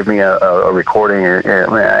give me a recording,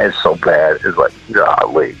 and man, it's so bad. It's like,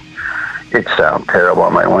 golly. it sounds terrible.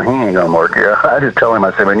 I'm like, well, he ain't gonna work here. I just tell him,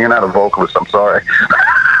 I said, man, you're not a vocalist. I'm sorry.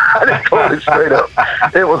 I just told him straight up.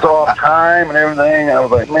 It was off time and everything. I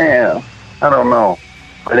was like, man, I don't know.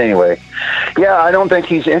 But anyway, yeah, I don't think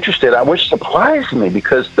he's interested. Which surprised me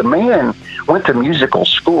because the man went to musical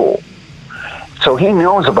school, so he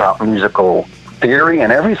knows about musical theory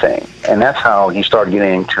and everything, and that's how he started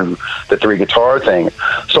getting into the 3-guitar thing.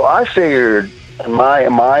 So I figured, if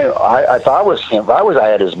I was him, if I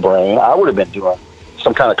had his brain, I would have been doing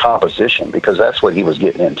some kind of composition because that's what he was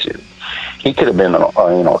getting into. He could have been a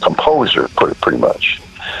composer pretty much.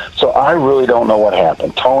 So I really don't know what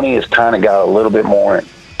happened. Tony has kind of got a little bit more and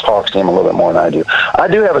talks to him a little bit more than I do. I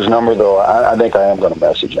do have his number, though. I think I am going to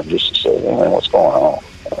message him just to say, hey, what's going on?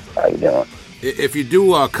 How you doing? If you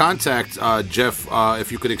do contact Jeff,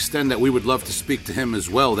 if you could extend that, we would love to speak to him as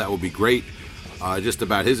well. That would be great. Just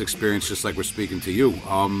about his experience, just like we're speaking to you.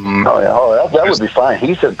 That would be fine.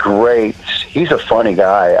 He's a funny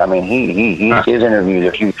guy. I mean, his interviews,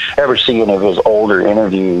 if you ever see any of his older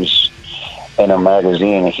interviews in a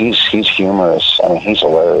magazine, he's humorous. I mean, he's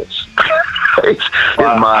hilarious.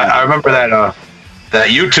 I remember that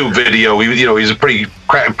YouTube video. He's a pretty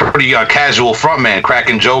casual frontman,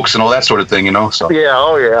 cracking jokes and all that sort of thing. So yeah.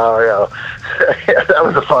 That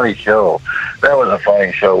was a funny show.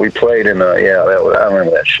 We played in I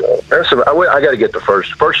remember that show. I got to get the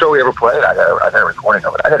first show we ever played. I got a recording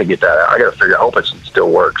of it. I got to get that out. I got to figure. I hope it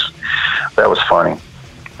still works. That was funny.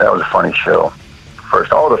 That was a funny show. I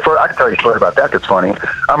can tell you a story about that. That's funny.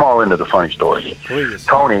 I'm all into the funny stories. Please.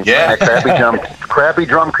 Tony, that crappy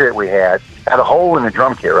drum kit we had a hole in the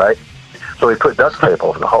drum kit, right? So we put duct tape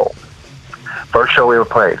over the hole. First show we ever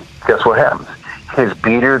played. Guess what happens? His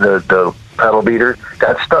beater, the pedal beater,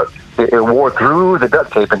 got stuck. It wore through the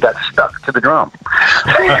duct tape and got stuck to the drum.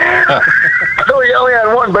 So he only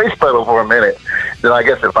had one bass pedal for a minute. Then I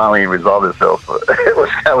guess it finally resolved itself. But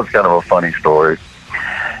that was kind of a funny story.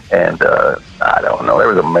 And I don't know. There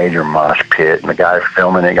was a major mosh pit, and the guy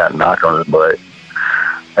filming it got knocked on his butt.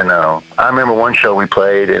 And I remember one show we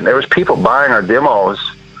played, and there was people buying our demos,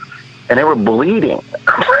 and they were bleeding.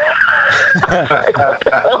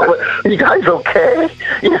 You guys okay?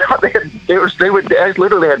 They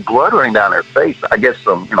literally had blood running down their face. I guess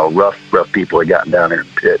some rough people had gotten down there in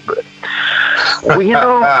the pit, but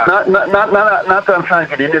not that I'm trying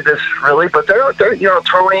to get into this really, but they're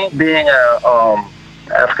Tony being a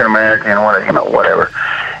African American, whatever.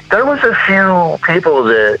 There was a few people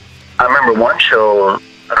that I remember one show.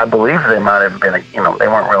 I believe they might have been, they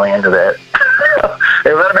weren't really into that.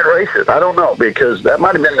 They might have been racist. I don't know, because that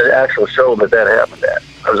might have been the actual show that happened at.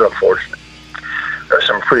 That was unfortunate. There's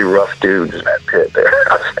some pretty rough dudes in that pit there.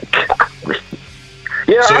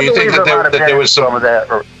 Yeah, so you think that there was some of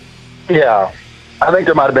that? Yeah, I think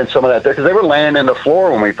there might have been some of that there, because they were laying in the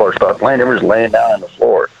floor when we first started playing. They were just laying down on the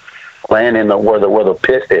floor, laying in where the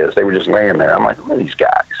pit is. They were just laying there. I'm like, who are these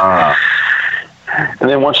guys? And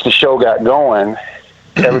then once the show got going,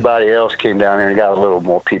 everybody else came down there and got a little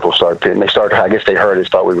more people started pitting. I guess they heard us,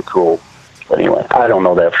 thought we were cool. But anyway, I don't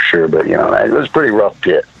know that for sure, but it was a pretty rough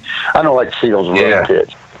pit. I don't like to see those rough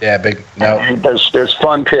pits. Yeah, big. No. There's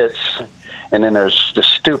fun pits, and then there's the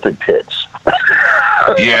stupid pits.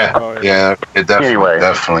 Yeah,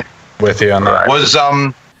 definitely. With you on that. Was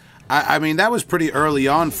I mean, that was pretty early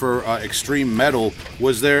on for extreme metal.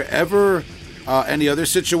 Was there ever any other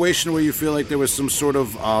situation where you feel like there was some sort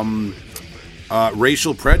of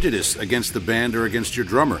racial prejudice against the band or against your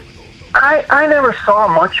drummer? I never saw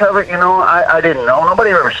much of it, I didn't know. Nobody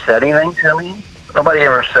ever said anything to me. Nobody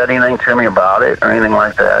ever said anything to me about it or anything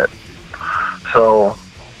like that. So,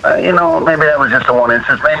 maybe that was just the one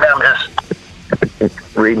instance. Maybe I'm just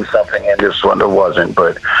reading something and just when there wasn't,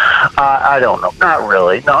 but I don't know. Not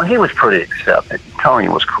really. No, he was pretty accepted. Tony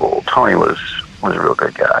was cool. Tony was a real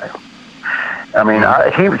good guy. I mean,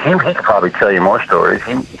 he could probably tell you more stories.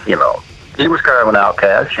 He was kind of an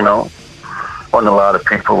outcast, Wasn't a lot of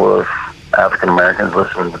people of African Americans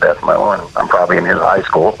listening to death metal, and I'm probably in his high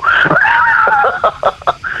school.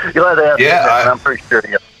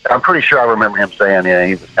 I'm pretty sure I remember him saying,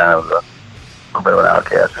 he was kind of a bit of an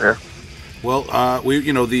outcast there. Well,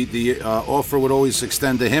 the offer would always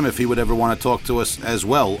extend to him if he would ever want to talk to us as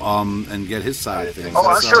well, and get his side of things. Oh,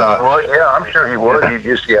 I'm sure he would. Yeah, I'm sure he would.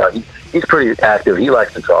 He's pretty active. He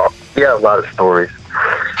likes to talk. He has a lot of stories.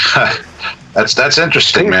 That's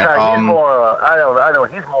interesting, man. He's more. I know.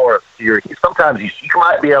 He's more serious. Sometimes you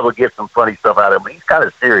might be able to get some funny stuff out of him, but he's kind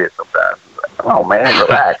of serious sometimes. Like, oh man,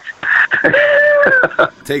 relax.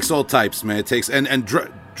 Takes all types, man. It takes and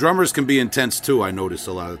drummers can be intense too. I notice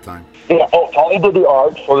a lot of the time. Yeah. Oh, Tony did the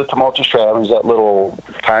art for the Tumultuous, that little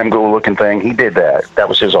Timeghoul looking thing. He did that. That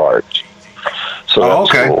was his art. So that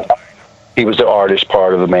was cool. He was the artist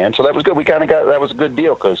part of the band, so that was good. We kind of got, that was a good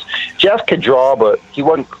deal, because Jeff could draw, but he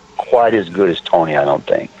wasn't quite as good as Tony, I don't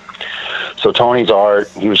think. So Tony's art,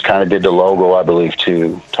 he was kind of did the logo, I believe,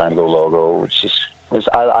 too. Timeghoul logo, which is,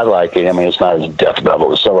 I like it. I mean, it's not as death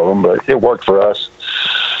metal as some of them, but it worked for us.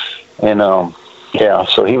 And yeah,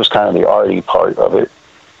 so he was kind of the arty part of it.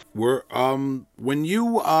 When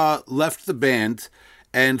you left the band,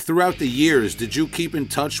 and throughout the years, did you keep in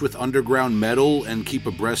touch with underground metal and keep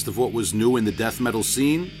abreast of what was new in the death metal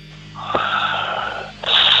scene?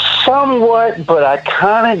 Somewhat, but I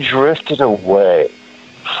kind of drifted away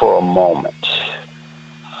for a moment.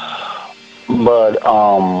 But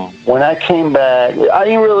when I came back, I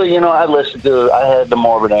didn't really, I listened to, I had the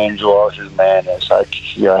Morbid Angel, Archer's Madness. I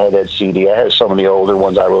had that CD. I had some of the older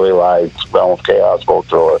ones I really liked, Realm of Chaos,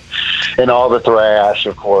 Voltor, and all the thrash,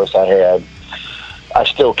 of course, I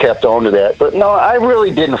still kept on to that. But no, I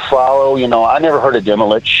really didn't follow, I never heard of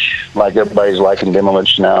Demolich, like everybody's liking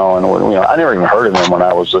Demolich now. And, I never even heard of them when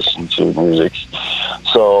I was listening to music.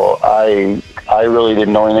 So I really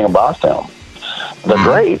didn't know anything about them. They're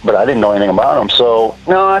great, but I didn't know anything about them. So,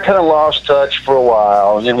 no, I kind of lost touch for a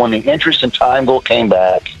while. And then when the interest in Timeghoul came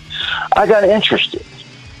back, I got interested.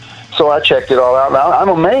 So I checked it all out. Now I'm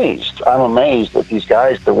amazed. I'm amazed that these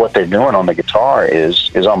guys, that what they're doing on the guitar is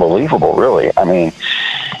unbelievable, really. I mean,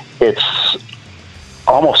 it's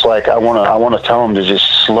almost like I want to tell them to just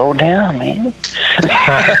slow down, man.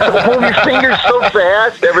 Move your fingers so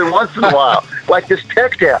fast every once in a while, like this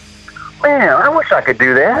tech tap. Man, I wish I could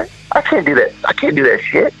do that. I can't do that. I can't do that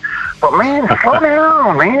shit. But man, slow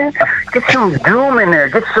down, man. Get some doom in there.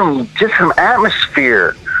 Get just some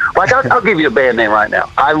atmosphere. Like I'll give you a band name right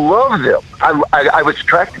now. I love them. I was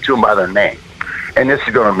attracted to them by their name, and this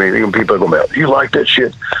is gonna be, people are gonna be, you like that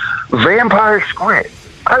shit? Vampire Squid.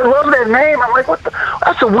 I love that name. I'm like, what the?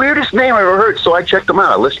 That's the weirdest name I ever heard. So I checked them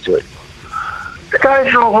out. I listened to it. The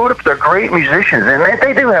guys are loaded up. They're great musicians, and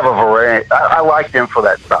they do have a variety. I like them for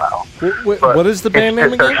that style. What is the band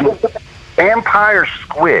name again? Vampire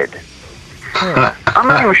Squid. I'm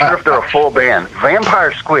not even sure if they're a full band.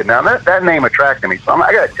 Vampire Squid. Now, that name attracted me, so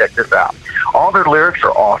I got to check this out. All their lyrics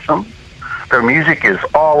are awesome. Their music is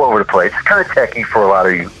all over the place. It's kind of techie for a lot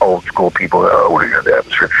of you old school people. What is the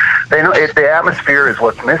atmosphere? They know the atmosphere is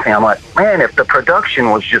what's missing. I'm like, man, if the production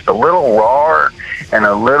was just a little raw and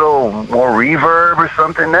a little more reverb or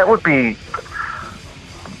something, that would be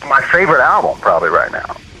my favorite album probably right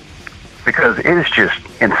now, because it is just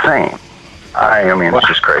insane. I mean, it's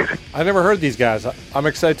just crazy. I never heard these guys. I'm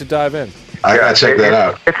excited to dive in. I gotta check that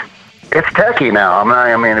out. It's techie now. I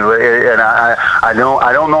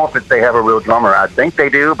don't know if they have a real drummer. I think they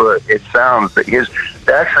do, but it sounds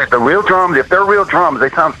actually the real drums. If they're real drums, they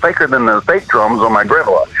sound faker than the fake drums on my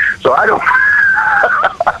Grevlar. So I don't.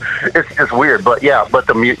 It's just weird, but you know what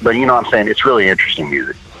I'm saying. It's really interesting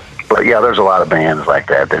music. But yeah, there's a lot of bands like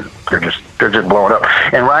that they're just blowing up.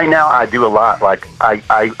 And right now, I do a lot. Like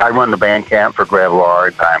I run the band camp for Grevlar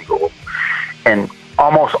and Timeghoul, and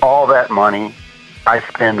almost all that money I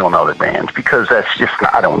spend on other bands, because that's just,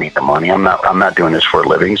 I don't need the money. I'm not doing this for a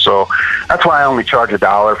living. So that's why I only charge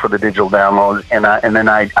 $1 for the digital downloads, and then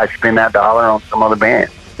I spend that $1 on some other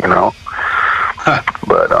band.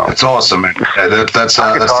 But it's awesome, man. That's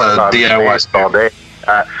a DIY stuff all day.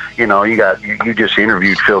 You just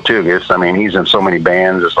interviewed Phil Tugas. I mean, he's in so many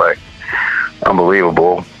bands. It's like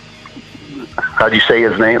unbelievable. How'd you say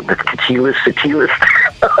his name? The Chillest.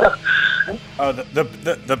 Oh,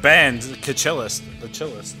 the band, the Chillest.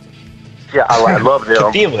 Yeah, I love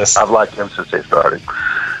them. I've liked them since they started.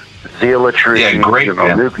 Zealotry. Yeah, great.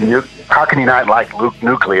 How can you not like Luke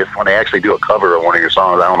Nucleus when they actually do a cover of one of your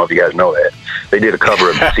songs? I don't know if you guys know that. They did a cover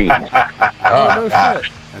of The Siege. Oh, no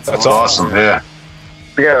shit. That's awesome. Yeah.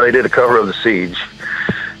 Yeah, they did a cover of The Siege.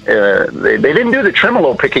 They didn't do the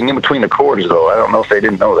tremolo picking in between the chords, though. I don't know if they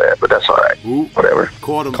didn't know that, but that's all right. Ooh, whatever.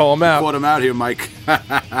 Call them out here, Mike.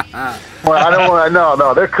 Well, I don't want to.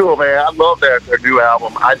 No, they're cool, man. I love their new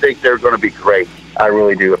album. I think they're going to be great. I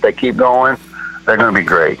really do. If they keep going, they're going to be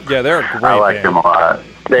great. Yeah, they're a great I like them a lot.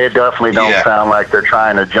 They definitely don't sound like they're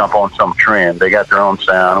trying to jump on some trend. They got their own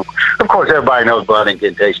sound. Of course, everybody knows Blood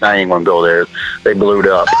Incantation. I ain't going to go there. They blew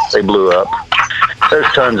up. There's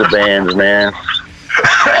tons of bands, man.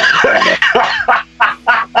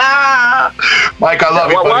 Mike, I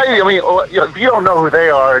love you. If you don't know who they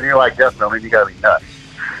are and you're like, definitely, you got to be nuts.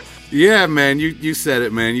 Yeah, man. You said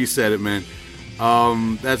it, man.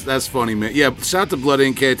 That's funny, man. Yeah, shout out to Blood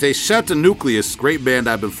Incantation. Shout out to Nucleus, great band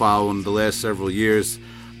I've been following the last several years.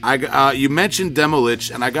 You mentioned Demolich,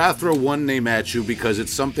 and I gotta throw one name at you because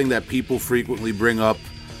it's something that people frequently bring up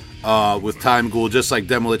with Timeghoul, just like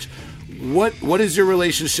Demolich. What is your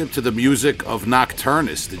relationship to the music of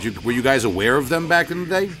Nocturnus? Were you guys aware of them back in the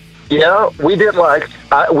day? Yeah, we did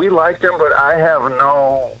we liked them, but I have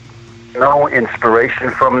no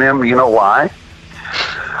inspiration from them. You know why?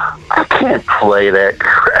 I can't play that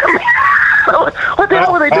crap. What the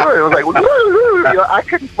hell were they doing? It was like, I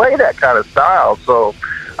couldn't play that kind of style, so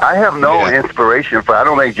I have no inspiration for. I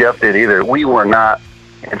don't think Jeff did either. We were not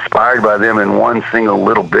inspired by them in one single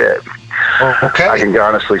little bit. Okay. I can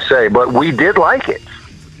honestly say, but we did like it.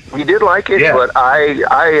 We did like it, but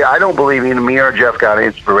I don't believe either me or Jeff got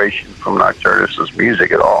inspiration from Nocturnus'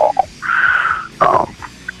 music at all.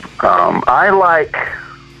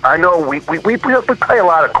 I know we play a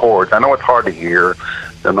lot of chords. I know it's hard to hear,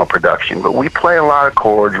 there's no production, but we play a lot of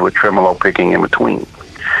chords with tremolo picking in between.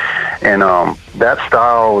 And that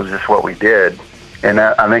style was just what we did. And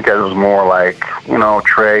I think that was more like,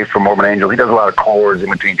 Trey from Morbid Angel. He does a lot of chords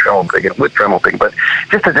in between tremolo picking, with tremolo picking, but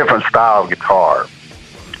just a different style of guitar.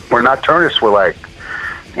 Where Nocturnus were like,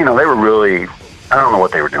 they were really, I don't know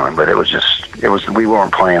what they were doing, but we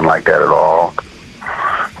weren't playing like that at all.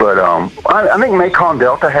 But I think Macon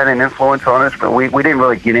Delta had an influence on us, but we didn't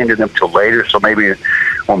really get into them till later. So maybe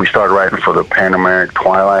when we started writing for the Panaramic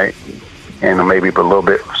Twilight, and maybe a little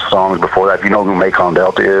bit songs before that. If you know who Macon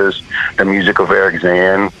Delta is, the music of Eric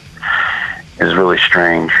Zan is really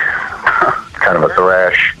strange. Kind of a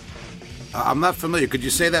thrash. I'm not familiar. Could you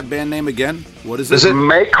say that band name again? What is it?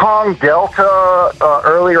 Macon Delta,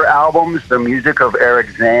 earlier albums, the music of Eric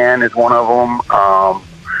Zan is one of them.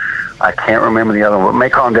 I can't remember the other one, but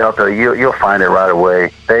Macon Delta, you'll find it right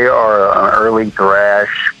away. They are an early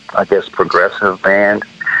thrash, I guess, progressive band.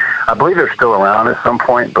 I believe they're still around at some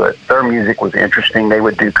point, but their music was interesting. They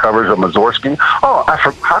would do covers of Mussorgsky. Oh,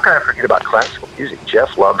 how can I forget about classical music?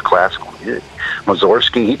 Jeff loved classical music.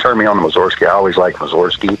 Mussorgsky, he turned me on to Mussorgsky. I always liked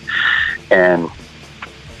Mussorgsky. And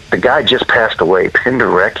the guy just passed away,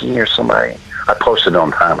 Penderecki or somebody. I posted it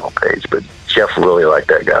on the Timeghoul page, but Jeff really liked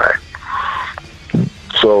that guy.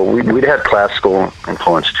 So we'd had classical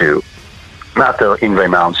influence too. Not the Yngwie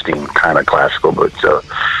Malmsteen kind of classical, but I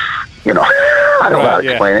don't know how to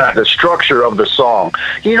explain it. The structure of the song.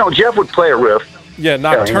 Jeff would play a riff. Yeah,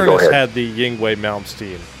 Nocturnus had the Yngwie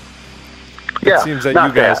Malmsteen. It seems that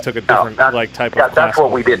you guys took a different type of classical. That's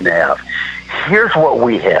what we didn't have. Here's what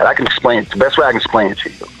we had. I can explain it. The best way I can explain it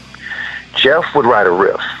to you. Jeff would write a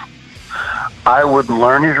riff. I would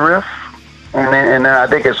learn his riff. And then I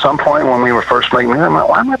think at some point when we were first making music, I'm like,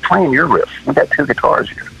 why am I playing your riff? We got two guitars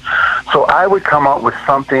here. So I would come up with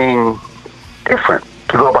something different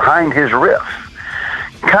to go behind his riff.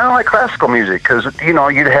 Kind of like classical music, because,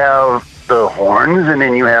 you'd have the horns and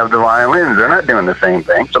then you have the violins. They're not doing the same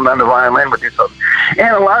thing. Sometimes the violin would do something.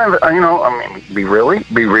 And a lot of, be real,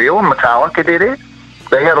 Metallica did it.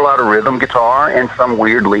 They had a lot of rhythm guitar and some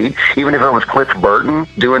weird lead. Even if it was Cliff Burton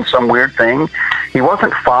doing some weird thing, he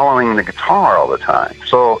wasn't following the guitar all the time.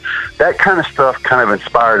 So that kind of stuff kind of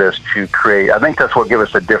inspired us to create. I think that's what gave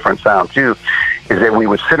us a different sound too, is that we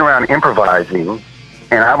would sit around improvising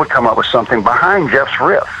and I would come up with something behind Jeff's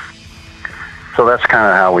riff. So that's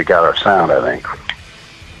kind of how we got our sound, I think.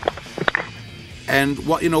 And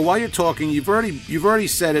while you're talking, you've already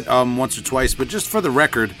said it once or twice, but just for the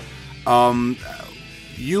record,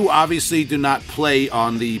 you obviously do not play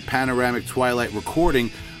on the Panaramic Twilight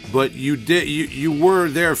recording, but you did. You were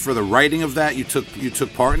there for the writing of that. You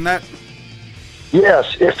took part in that.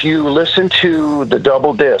 Yes, if you listen to the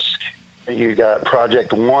double disc, you got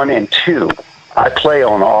Project 1 and 2. I play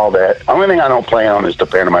on all that. The only thing I don't play on is the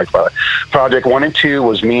Panaramic Twilight. Project 1 and 2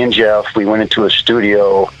 was me and Jeff. We went into a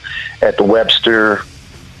studio at the Webster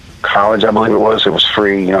College, I believe it was. It was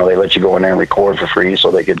free. They let you go in there and record for free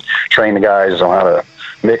so they could train the guys on how to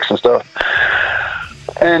mix and stuff.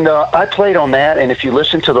 And I played on that, and if you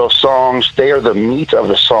listen to those songs, they are the meat of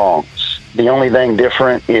the songs. The only thing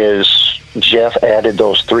different is Jeff added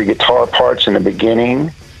those 3 guitar parts in the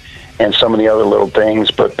beginning and some of the other little things,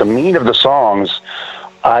 but the meat of the songs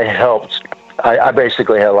I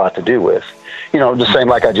basically had a lot to do with. The same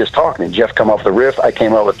like I just talked to. Jeff come off the riff, I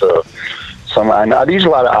came up with I use a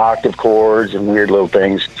lot of octave chords and weird little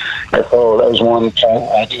things. That was one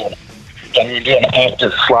idea. And you have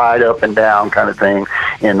to slide up and down kind of thing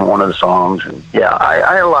in one of the songs. And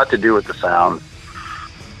I had a lot to do with the sound,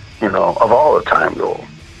 of all the Timeghoul.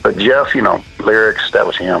 But Jeff, lyrics, that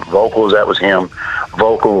was him. Vocals, that was him.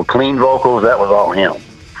 Clean vocals, that was all him.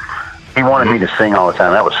 He wanted me to sing all the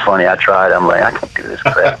time. That was funny. I tried. I'm like, I can't do this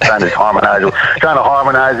crap. trying to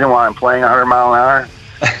harmonize him while I'm playing 100 mile an hour.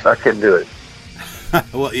 I couldn't do it.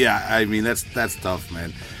 Well, yeah, I mean, that's tough,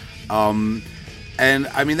 man. And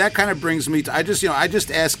I mean, that kind of brings me to, I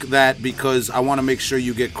just ask that because I want to make sure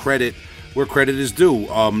you get credit where credit is due.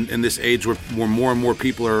 In this age where more and more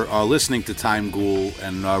people are listening to Timeghoul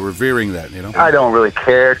and revering that, you know. I don't really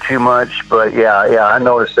care too much, but yeah, I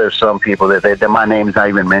noticed there's some people that my name's not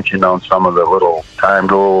even mentioned on some of the little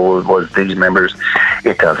Timeghoul was these members.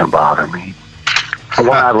 It doesn't bother me.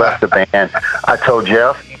 When I left the band, I told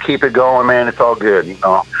Jeff, "You keep it going, man. It's all good."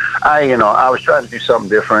 I was trying to do something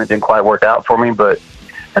different. It didn't quite work out for me, but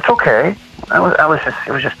it's okay.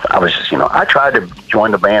 I tried to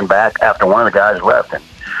join the band back after one of the guys left, and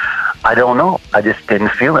I don't know. I just didn't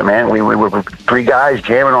feel it, man. We were three guys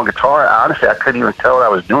jamming on guitar. Honestly, I couldn't even tell what I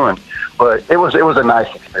was doing, but it was a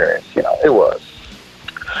nice experience. It was.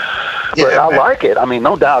 Yeah, but I like it. I mean,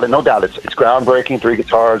 no doubt. It's groundbreaking. 3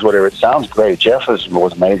 guitars, whatever. It sounds great. Jeff was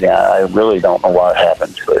amazing. I really don't know what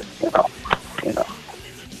happened to it.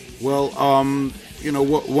 Well,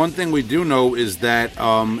 one thing we do know is that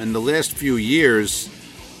in the last few years,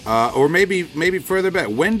 or maybe further back,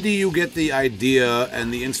 when do you get the idea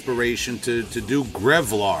and the inspiration to do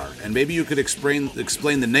Grevlar? And maybe you could explain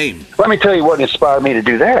the name. Let me tell you what inspired me to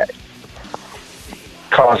do that.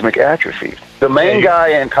 Cosmic Atrophy. The main guy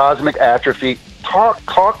in Cosmic Atrophy,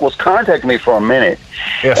 Talk was contacting me for a minute.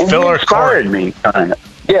 Yeah, and Phil he or inspired me, kind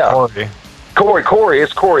of. Yeah. Corey.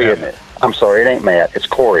 It's Corey, isn't it? I'm sorry, it ain't Matt. It's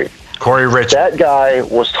Corey. Corey Rich. That guy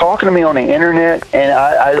was talking to me on the internet, and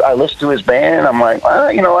I listened to his band, and I'm like,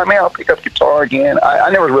 I'll pick up guitar again.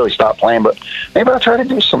 I never really stopped playing, but maybe I'll try to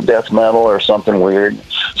do some death metal or something weird.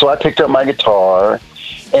 So I picked up my guitar,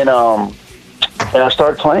 and I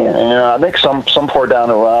started playing. And I think some poor down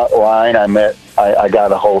the line, I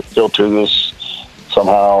got a hold Phil Tugas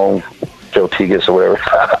somehow, Phil Tugas or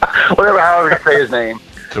whatever, however you say his name.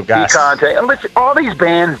 He contacted all these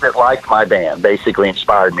bands that liked my band, basically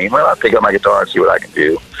inspired me. Well, I pick up my guitar and see what I can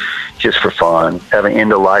do, just for fun, have an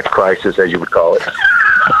end-of-life crisis, as you would call it.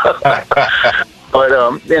 But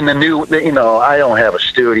in the new, I don't have a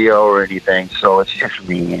studio or anything, so it's just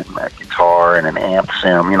me and my guitar and an amp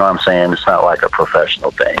sim. You know what I'm saying? It's not like a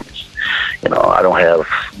professional thing. I don't have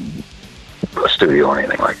a studio or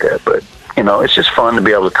anything like that, but it's just fun to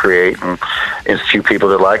be able to create, and there's a few people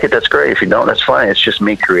that like it. That's great. If you don't, that's fine. It's just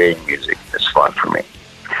me creating music. It's fun for me.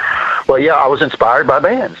 Well, yeah, I was inspired by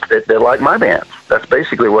bands that like my bands. That's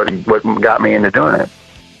basically what got me into doing it.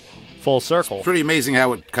 Full circle. It's pretty amazing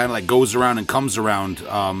how it kind of like goes around and comes around,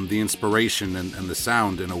 the inspiration and the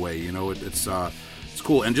sound in a way. It's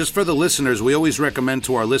cool. And just for the listeners, we always recommend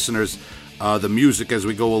to our listeners the music as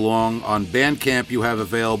we go along. On Bandcamp, you have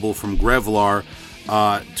available from Grevlar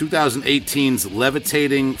 2018's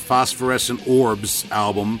Levitating Phosphorescent Orbs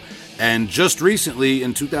album, and just recently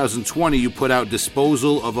in 2020 you put out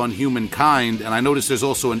Disposal of Unhuman Kind, and I noticed there's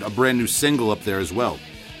also a brand new single up there as well.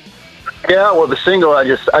 Yeah, well, the single, I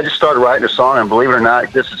just started writing a song, and believe it or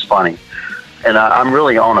not, this is funny, and I'm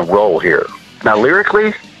really on a roll here. Now,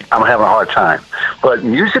 lyrically, I'm having a hard time, but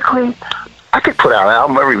musically, I could put out an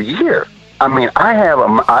album every year. I mean,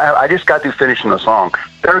 I just got through finishing a song,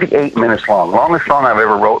 38 minutes long, longest song I've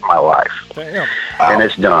ever wrote in my life. Damn. Wow. And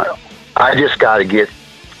it's done. I just got to get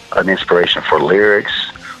an inspiration for lyrics.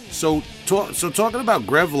 So talking about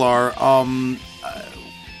Grevlar,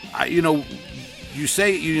 you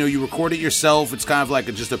say you record it yourself. It's kind of like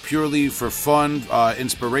just a purely for fun,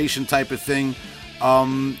 inspiration type of thing.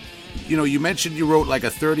 You mentioned you wrote like a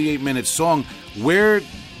 38-minute song. Where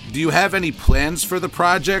do you have any plans for the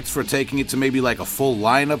project, for taking it to maybe like a full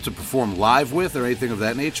lineup to perform live with or anything of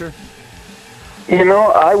that nature?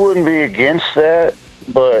 I wouldn't be against that,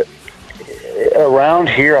 but around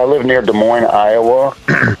here, I live near Des Moines, Iowa.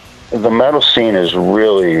 The metal scene is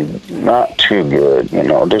really not too good,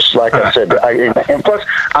 just like I said, and plus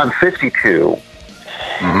I'm 52,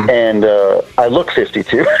 and I look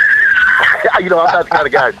 52. I'm not the kind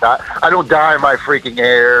of guy, I don't dye my freaking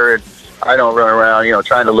hair, and I don't run around,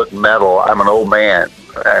 trying to look metal. I'm an old man.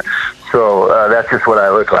 So that's just what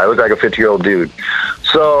I look like. I look like a 50-year-old dude.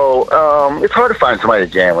 So it's hard to find somebody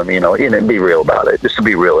to jam with me, and be real about it, just to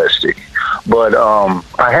be realistic. But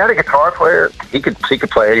I had a guitar player. He could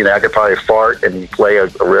play it. I could probably fart and play a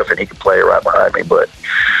riff, and he could play it right behind me. But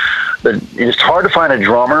it's hard to find a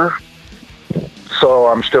drummer. So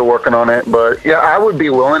I'm still working on it, but yeah, I would be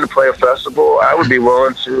willing to play a festival. I would be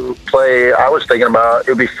willing to play. I was thinking about it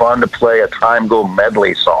would be fun to play a Timeghoul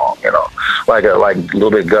medley song, like a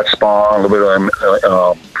little bit of Gut Spawn, a little bit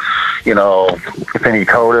of Finny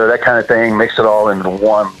Coda, that kind of thing. Mix it all into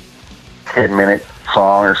one 10-minute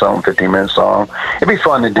song or something, 15-minute song. It'd be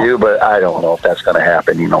fun to do, but I don't know if that's going to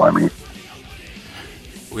happen. You know what I mean?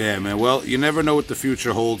 Yeah, man. Well, you never know what the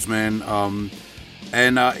future holds, man.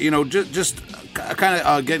 And just kind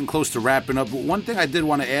of getting close to wrapping up. But one thing I did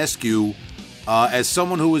want to ask you, as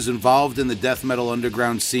someone who was involved in the death metal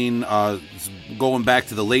underground scene, going back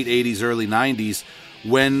to the late '80s, early '90s,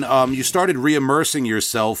 when you started re-immersing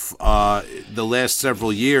yourself the last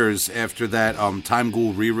several years after that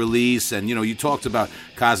Timeghoul re-release, and you talked about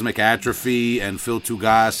Cosmic Atrophy and Phil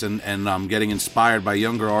Tugas and getting inspired by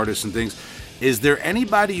younger artists and things. Is there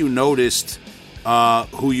anybody you noticed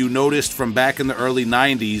who you noticed from back in the early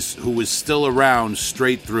 '90s who was still around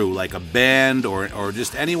straight through, like a band or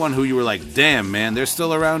just anyone who you were like, damn man, they're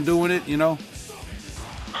still around doing it?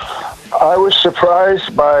 I was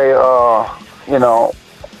surprised by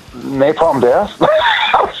Napalm Death.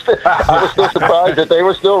 I was still surprised that they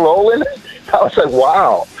were still rolling. I was like,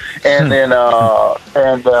 wow. And then a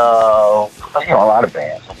lot of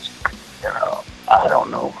bands. I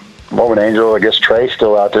don't know. Morbid Angel, I guess Trey's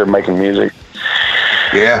still out there making music.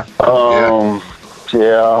 Yeah. I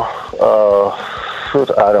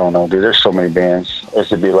don't know, dude. There's so many bands. I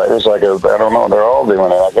don't know. They're all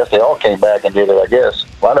doing it. I guess they all came back and did it. I guess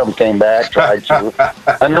a lot of them came back, tried to.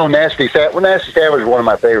 I know Nasty Savage was one of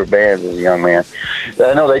my favorite bands as a young man.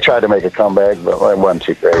 I know they tried to make a comeback, but it wasn't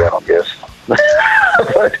too great, I don't guess.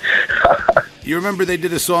 But, you remember they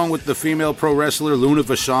did a song with the female pro wrestler Luna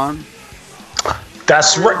Vachon?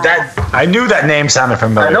 That's that. I knew that name sounded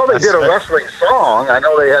familiar. I know they did a wrestling song. I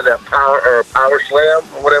know they had that power slam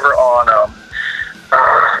or whatever on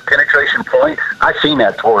Penetration Point. I seen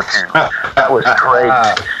that tour too. That was great.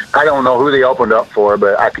 I don't know who they opened up for,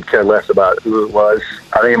 but I could care less about who it was.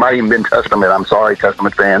 I mean, it might even been Testament. I'm sorry,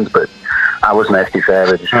 Testament fans, but I was Nasty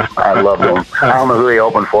Savage. I loved them. I don't know who they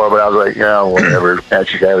opened for, but I was like, whatever.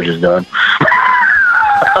 Nasty Savage is done.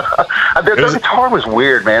 The guitar was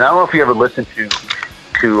weird, man. I don't know if you ever listened to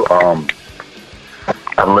I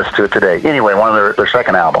haven't listened to it today. Anyway, one of their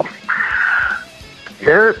second album.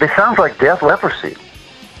 It sounds like Death Leprosy.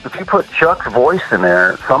 If you put Chuck's voice in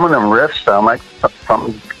there, some of them riffs sound like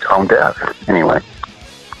something on Death. Anyway.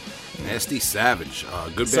 Nasty Savage.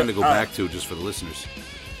 Good band to go back to just for the listeners.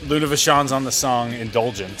 Luna Vachon's on the song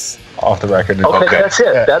Indulgence. Off the record. Okay. That's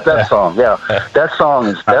it. That song, yeah. That song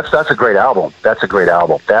is that's a great album. That's a great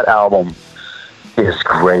album. That album is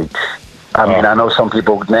great. I mean, I know some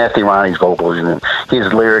people, Nasty Ronnie's vocals and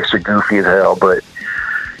his lyrics are goofy as hell, but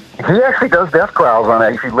he actually does death growls on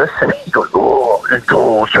it. If you listen, he goes, "Oh, it's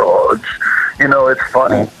all shots." It's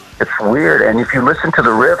funny. It's weird. And if you listen to the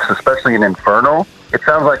riffs, especially in Inferno, it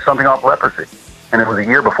sounds like something off Leprosy. And it was a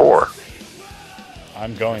year before.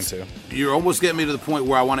 I'm going to. You're almost getting me to the point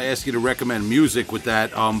where I want to ask you to recommend music with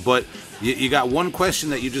that. But you got one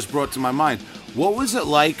question that you just brought to my mind. What was it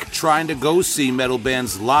like trying to go see metal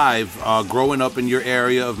bands live growing up in your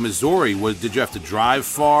area of Missouri? Did you have to drive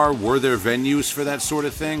far? Were there venues for that sort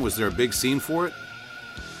of thing? Was there a big scene for it?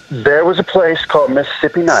 There was a place called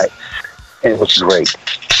Mississippi Nights, and it was great.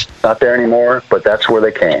 Not there anymore, but that's where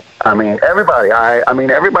they came. I mean, everybody.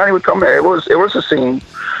 Everybody would come there. It was a scene.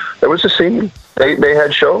 There was a scene. They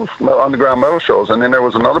had shows, underground metal shows, and then there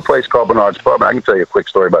was another place called Bernard's Pub. And I can tell you a quick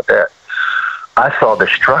story about that. I saw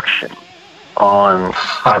Destruction on,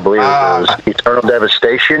 I believe it was Eternal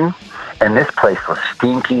Devastation, and this place was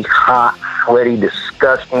stinky, hot, sweaty,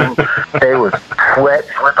 disgusting. There was sweat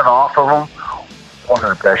slipping off of them. One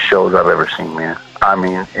of the best shows I've ever seen, man. I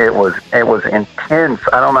mean, it was intense.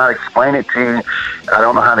 I don't know how to explain it to you. I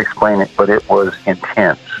don't know how to explain it, but it was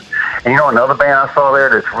intense. And another band I saw there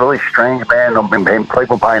that's a really strange band,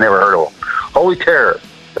 people probably never heard of them. Holy Terror.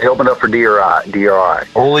 They opened up for DRI.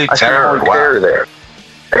 Holy Terror, wow. Terror there.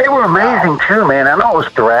 They were amazing too, man. I know it was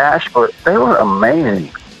thrash, but they were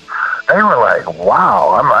amazing. They were like,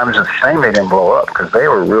 wow. I'm just ashamed they didn't blow up because they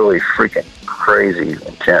were really freaking crazy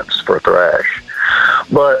intense for thrash.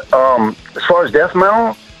 But as far as death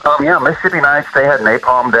metal, Mississippi Nights, they had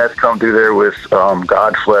Napalm Death come through there with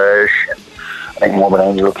Godflesh, and I think Morbid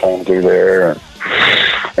Angel came through there,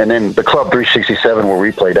 and then the Club 367 where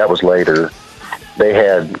we played, that was later. They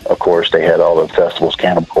had all the festivals,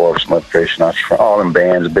 Cannibal Corpse, Modification, all them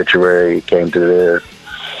bands, Obituary came through there,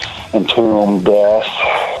 Entomb, Death,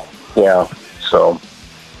 yeah, so.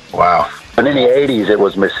 Wow. And in the 80s, it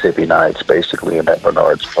was Mississippi Nights, basically, in that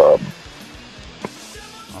Bernard's Pub.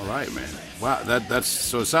 All right, man. Wow, that's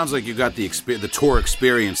so it sounds like you got the tour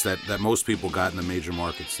experience that most people got in the major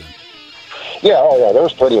markets then. Yeah, there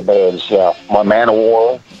was plenty of bands, yeah. My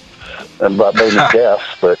Man-O-War, about made me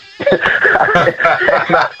deaf, but it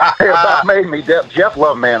about made me deaf. Jeff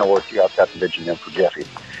loved Man-O-War. See, I've got to mention him for Jeff.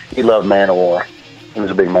 He loved Man-O-War. He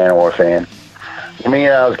was a big Man-O-War fan. I mean,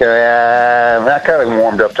 I kind of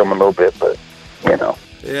warmed up to him a little bit, but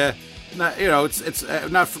Yeah, it's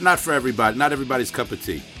not for everybody. Not everybody's cup of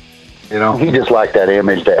tea. You know, he just liked that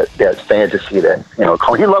image, that fantasy, that he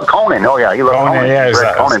loved Conan. Oh yeah, he loved Conan. Yeah,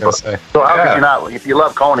 Conan. So how could you not? If you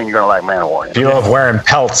love Conan, you're gonna like Manowar. If you love wearing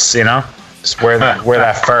pelts, just wear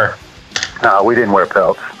that fur. No, we didn't wear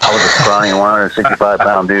pelts. I was a scrawny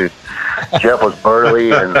 165-pound dude. Jeff was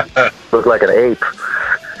burly and looked like an ape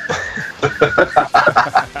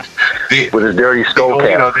with his dirty skull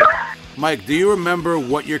cap. Mike, do you remember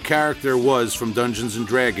what your character was from Dungeons and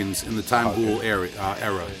Dragons in the Timeghoul era?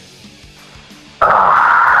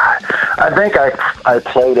 I think I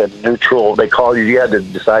played a neutral. They called you. You had to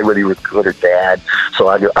decide whether you were good or bad. So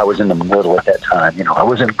I was in the middle at that time. I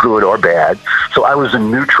wasn't good or bad. So I was a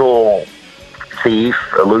neutral thief,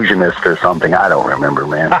 illusionist, or something. I don't remember,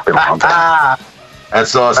 man. It's been a long time.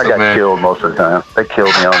 That's awesome, man. I got killed most of the time. They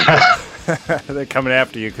killed me all the time. They're coming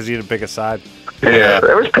after you because you had to pick a side. Yeah,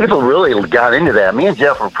 there was people really got into that. Me and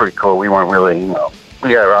Jeff were pretty cool. We weren't really,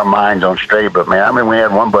 we got our minds on straight. But man, I mean, we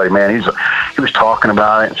had one buddy, man. He was talking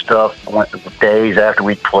about it and stuff. Went days after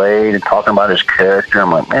we played and talking about his character. I'm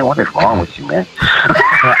like, man, what is wrong with you, man?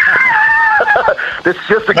 This is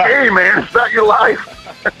just a game, man. It's not your life.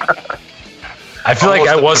 I feel like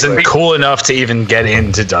I wasn't cool enough to even get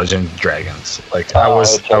into Dungeons and Dragons. Like I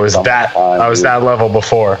was that level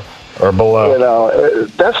before or below.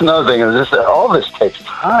 That's another thing. Is just all this takes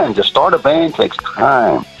time. To start a band takes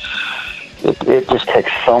time. It just takes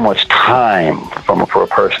so much time for a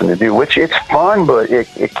person to do, which it's fun, but to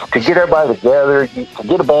get everybody together, to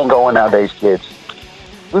get a band going nowadays, kids,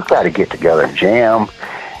 we've got to get together and jam.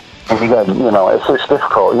 And you got, it's just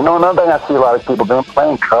difficult. Another thing I see a lot of people doing,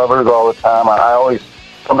 playing covers all the time.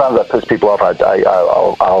 Sometimes I piss people off.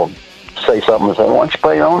 I'll say something and say, why don't you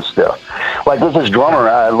play your own stuff? Like this drummer,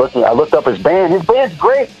 I looked up his band. His band's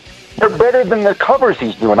great. They're better than the covers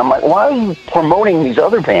he's doing. I'm like, why are you promoting these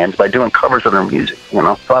other bands by doing covers of their music?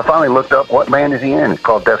 So I finally looked up what band is he in. It's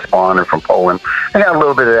called Death Spawn. They're from Poland. They got a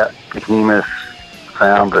little bit of that behemoth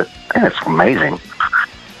sound, but man, it's amazing.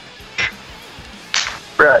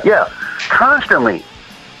 Yeah, constantly.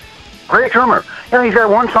 Great drummer. He's got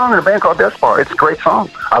one song in a band called Death Spawn. It's a great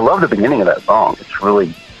song. I love the beginning of that song. It's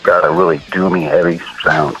really got a really doomy, heavy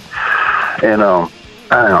sound. And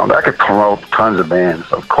I don't know. I could promote tons of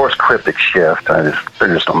bands. Of course, Cryptic Shift. They're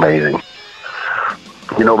just amazing.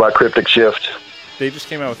 You know about Cryptic Shift? They just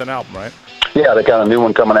came out with an album, right? Yeah, they got a new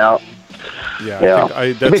one coming out. Yeah.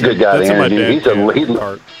 He'd be a good guy to interview.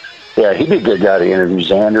 He'd be a good guy to interview.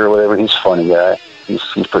 Xander or whatever. He's a funny guy.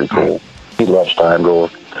 He's pretty cool. He loves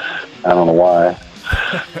Timeghoul. I don't know why.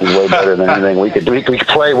 He's way better than anything we could do. He could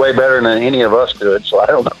play way better than any of us could. So I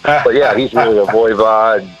don't know. But yeah, he's really a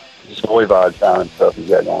voivod sound and stuff he's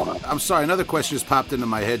got going on. I'm sorry, another question just popped into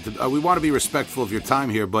my head. We want to be respectful of your time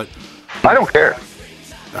here, but I don't care.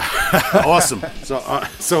 Awesome.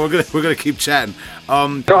 So we're gonna keep chatting.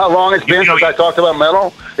 You know how long it's been since I talked about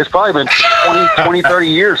metal? It's probably been 20, 30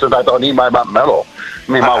 years since I talked about metal.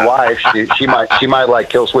 I mean, my wife, she might like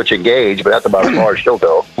Kill Switch Engage, but that's about as far as she'll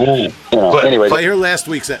go. Anyway. But here last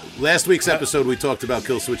week's episode, we talked about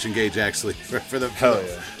Kill Switch Engage actually for the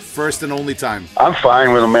first and only time. I'm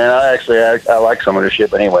fine with them, man. I like some of this shit,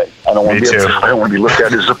 but anyway, I don't want to be looked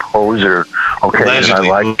at as a poser. Okay, I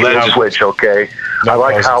like Kill Switch. Okay, I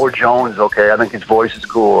like Howard Jones. Okay, I think his voice is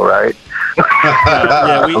cool. Right.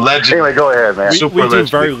 Anyway, go ahead, man. We do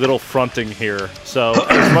very little fronting here, so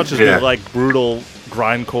as much as we like brutal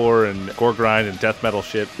grindcore and gore grind and death metal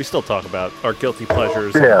shit, we still talk about our guilty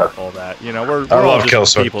pleasures and all that. We're all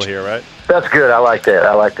just people here, right? That's good. I like that.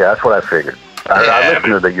 That's what I figured. I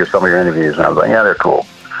listened to some of your interviews, and I was like, yeah, they're cool.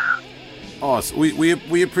 Awesome.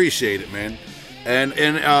 We appreciate it, man.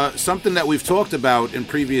 And something that we've talked about in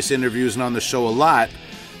previous interviews and on the show a lot,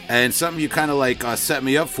 and something you kind of like set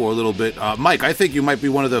me up for a little bit. Mike, I think you might be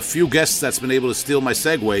one of the few guests that's been able to steal my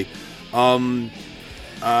segue.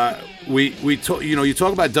 You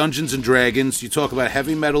talk about Dungeons and Dragons, you talk about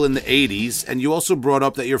heavy metal in the 80s, and you also brought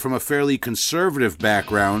up that you're from a fairly conservative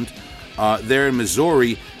background there in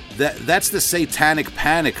Missouri. That's the satanic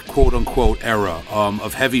panic, quote unquote, era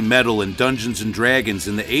of heavy metal and Dungeons and Dragons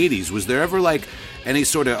in the 80s. Was there ever like any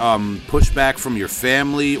sort of pushback from your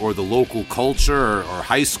family or the local culture or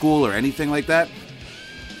high school or anything like that?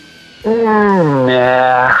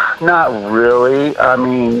 Nah, not really. I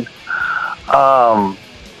mean,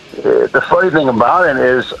 the funny thing about it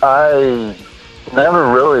is I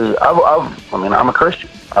never really. I'm a Christian.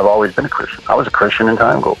 I've always been a Christian. I was a Christian in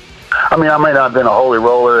Timeghoul. I mean, I may not have been a holy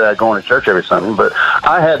roller going to church every Sunday, but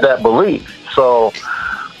I had that belief. So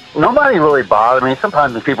nobody really bothered me.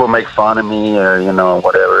 Sometimes people make fun of me or,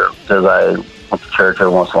 whatever, because I went to church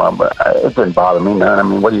every once in a while, but it didn't bother me none. I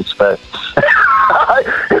mean, what do you expect?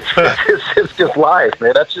 it's just life,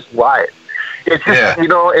 man. That's just life. It's just, you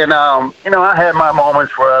know, and, you know, I had my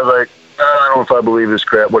moments where I was like, I don't know if I believe this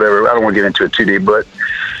crap, whatever. I don't want to get into it too deep, but,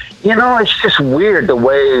 you know, it's just weird the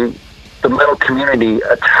way the metal community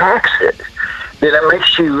attacks it. That it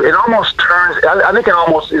makes you, it almost turns, I think it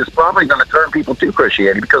almost is probably going to turn people to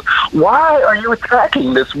Christianity, because why are you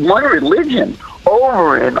attacking this one religion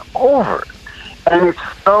over and over? And it's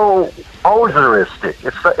so poseristic.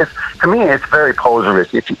 It's to me, it's very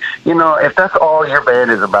poseristic. If that's all your band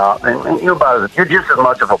is about, then you're just as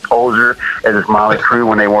much of a poser as Motley Crue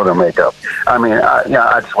when they wore their makeup. I mean,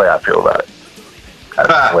 that's the way I feel about it.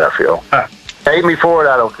 That's the way I feel. Hate me for it,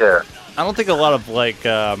 I don't care. I don't think a lot of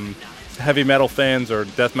heavy metal fans or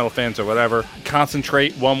death metal fans or whatever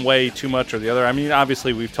concentrate one way too much or the other. I mean,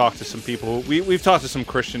 obviously we've talked to some people. We've talked to some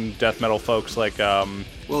Christian death metal folks like.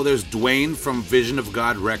 Well, there's Dwayne from Vision of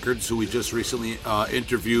God Records, who we just recently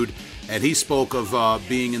interviewed, and he spoke of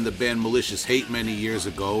being in the band Malicious Hate many years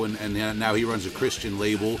ago, and now he runs a Christian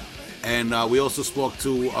label. And we also spoke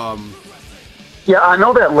to. Yeah, I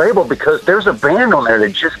know that label because there's a band on there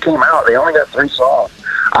that just came out. They only got 3 songs.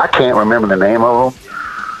 I can't remember the name of them.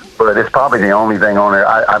 But it's probably the only thing on there.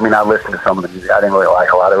 I mean, I listened to some of the music. I didn't really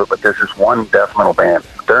like a lot of it, but there's this one death metal band.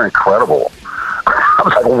 They're incredible. I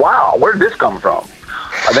was like, wow, where did this come from?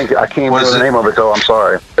 I can't remember the name of it, though. I'm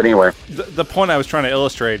sorry. But anyway. The point I was trying to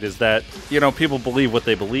illustrate is that, people believe what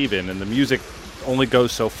they believe in, and the music only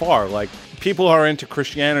goes so far. Like, people who are into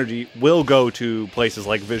Christianity will go to places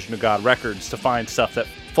like Vision of God Records to find stuff that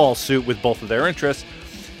falls suit with both of their interests.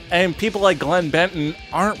 And people like Glenn Benton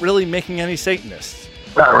aren't really making any Satanists.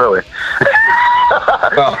 Not really.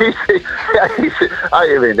 I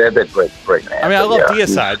mean, that's great, man. I mean, I love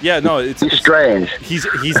Deicide. Yeah, no, he's strange.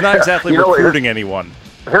 He's not exactly recruiting anyone.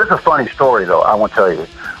 Here's a funny story, though. I want to tell you.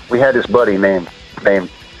 We had this buddy named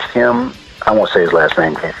Tim. I won't say his last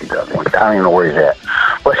name in case he doesn't. I don't even know where he's at.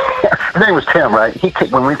 But his name was Tim, right? He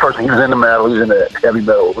was in the metal, he was in the heavy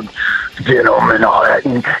metal, Venom and all that.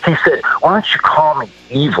 And he said, "Why don't you call me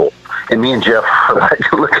Evil?" And me and Jeff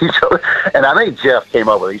looked at each other. And I think Jeff came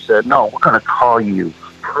up with it. He said, "No, we're going to call you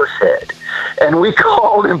Pusshead." And we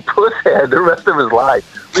called him Pusshead the rest of his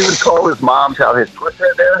life. We would call his mom's house his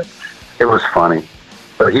Pusshead there. It was funny.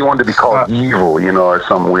 But he wanted to be called Evil, or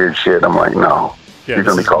some weird shit. I'm like, no. You're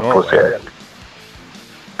going to be called Pusshead.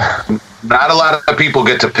 Not a lot of people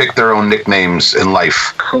get to pick their own nicknames in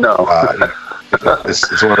life. No.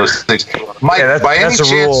 It's one of those things. Mike, by any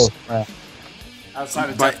chance...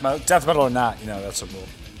 Outside of death metal or not, that's a rule.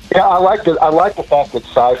 Yeah, I like the fact that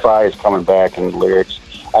sci-fi is coming back in lyrics.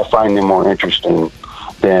 I find them more interesting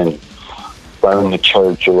than running the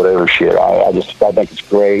church or whatever shit. I think it's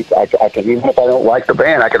great. I can, even if I don't like the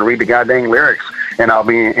band, I can read the goddamn lyrics and I'll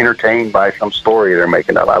be entertained by some story they're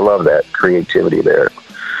making up. I love that creativity there.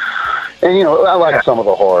 And I like some of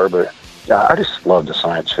the horror, but I just love the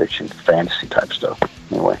science fiction, fantasy type stuff.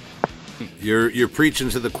 Anyway. You're preaching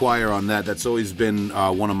to the choir on that. That's always been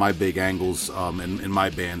one of my big angles in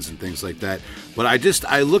my bands and things like that. But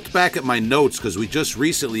I looked back at my notes because we just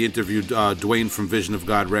recently interviewed Dwayne from Vision of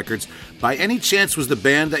God Records. By any chance, was the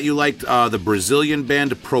band that you liked the Brazilian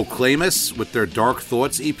band Proclamus with their Dark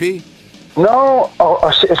Thoughts EP? No,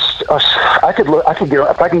 I could look. I could get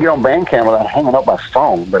if I can get on Bandcamp without hanging up my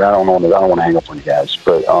phone, but I don't know. I don't want to hang up on you guys.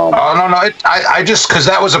 But no. I just because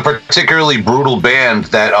that was a particularly brutal band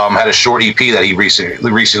that had a short EP that he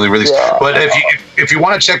recently released. Yeah, but if you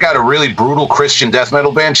want to check out a really brutal Christian death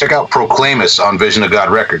metal band, check out Proclamus on Vision of God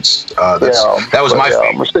Records. That was my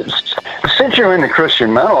favorite. Since you're into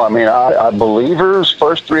Christian metal, I mean, I Believer's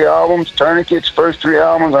first 3 albums, Tourniquet's first 3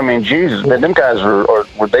 albums. I mean, Jesus, man, them guys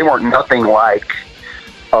they weren't nothing like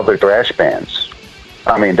other thrash bands.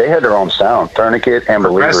 I mean, they had their own sound. Tourniquet and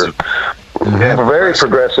Believer, very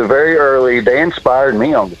progressive, very early. They inspired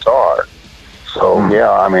me on guitar. So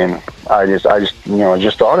I mean, I just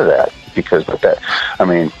thought of that because that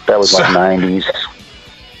was like 90s.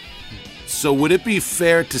 So would it be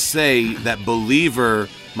fair to say that Believer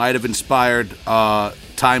might have inspired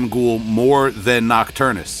Timeghoul more than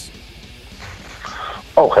Nocturnus?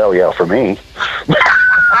 Oh, hell yeah, for me.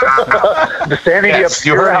 The Sanity of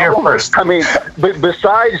you heard it here first. I mean, but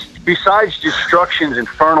besides Destruction's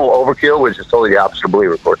Infernal Overkill, which is totally the opposite of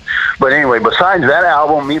Believer, of course. But anyway, besides that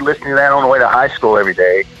album, me listening to that on the way to high school every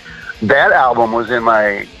day, that album was in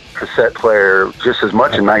my cassette player just as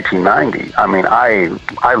much in 1990. I mean,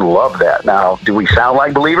 I love that. Now, do we sound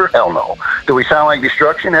like Believer? Hell no. Do we sound like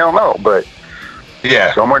Destruction? Hell no. But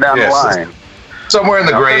somewhere down the line. Somewhere in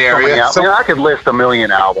the gray area. I could list a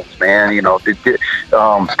million albums, man.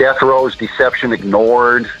 Death Row's Deception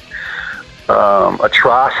Ignored.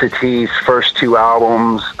 Atrocity's first 2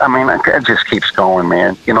 albums. I mean, it just keeps going,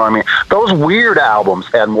 man. You know what I mean? Those weird albums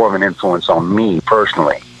had more of an influence on me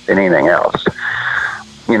personally than anything else.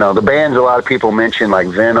 You know, the bands a lot of people mention, like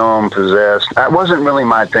Venom, Possessed, that wasn't really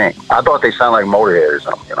my thing. I thought they sounded like Motorhead or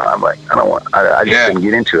something. You know, I'm like, I just didn't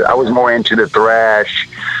get into it. I was more into the thrash,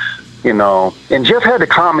 you know. And Jeff had to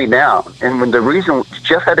calm me down. And the reason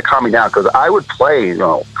Jeff had to calm me down, because I would play, you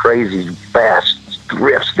know, crazy, fast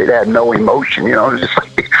riffs that had no emotion, you know,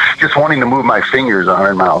 just wanting to move my fingers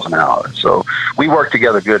 100 miles an hour. So we worked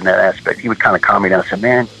together good in that aspect. He would kind of calm me down and say,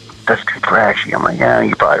 man, that's too thrashy. I'm like, yeah,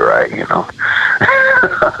 you're probably right, you know.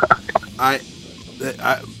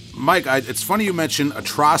 Mike, it's funny you mention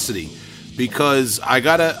Atrocity, because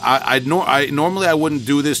normally I wouldn't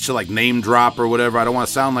do this to like name drop or whatever. I don't want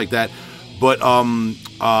to sound like that, but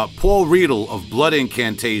Paul Riedel of Blood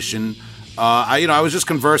Incantation, I was just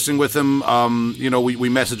conversing with him. You know, we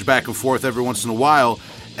message back and forth every once in a while,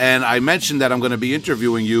 and I mentioned that I'm going to be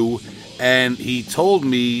interviewing you. And he told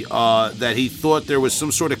me that he thought there was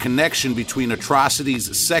some sort of connection between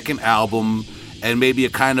Atrocity's second album and maybe a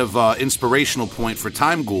kind of inspirational point for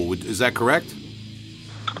Timeghoul. Is that correct?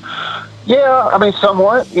 Yeah, I mean,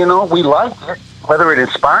 somewhat. You know, we liked it. Whether it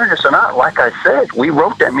inspired us or not, like I said, we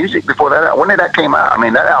wrote that music before that. When did that came out? I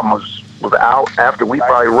mean, that album was out after we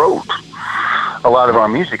probably wrote a lot of our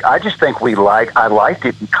music. I just think I liked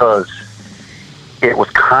it because it was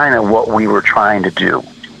kind of what we were trying to do.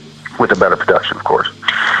 With a better production, of course.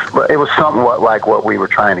 But it was somewhat like what we were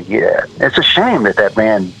trying to get at. It's a shame that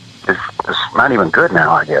band is not even good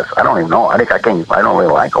now, I guess. I don't even know. I don't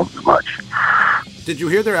really like them much. Did you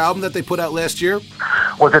hear their album that they put out last year?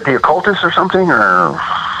 Was it the Occultists or something? Or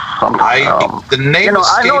something? The name, you know,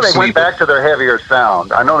 I know they went back to their heavier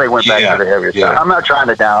sound. I know they went back to their heavier sound. I'm not trying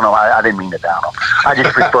to down them. I didn't mean to down them. I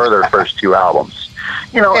just prefer their first 2 albums.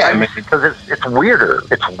 You know, because it's weirder.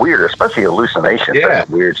 It's weirder, especially Hallucination. Yeah. That's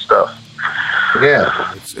weird stuff.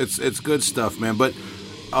 Yeah, it's good stuff, man. But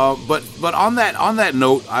on that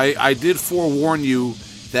note, I did forewarn you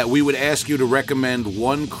that we would ask you to recommend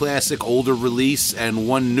one classic older release and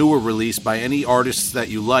one newer release by any artists that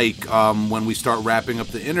you like when we start wrapping up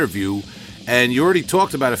the interview. And you already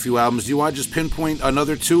talked about a few albums. Do you want to just pinpoint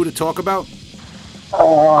another 2 to talk about?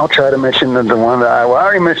 Oh, I'll try to mention the one that I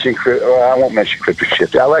already mentioned. I won't mention Cryptic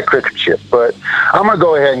Shift. I like Cryptic Shift, but I'm going to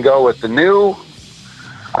go ahead and go with the new.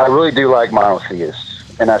 I really do like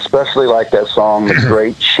Monotheist, and I especially like that song, The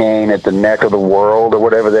Great Chain at the Neck of the World, or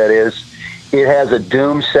whatever that is. It has a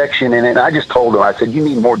Doom section in it, and I just told them, I said, you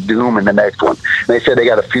need more Doom in the next one. And they said they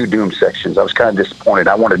got a few Doom sections. I was kind of disappointed.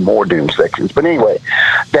 I wanted more Doom sections. But anyway,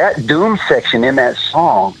 that Doom section in that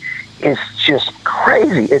song is just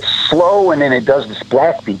crazy. It's slow, and then it does this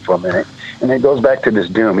black beat for a minute, and it goes back to this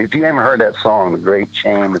Doom. If you haven't heard that song, The Great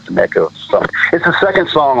Chain at the Neck of something, it's the second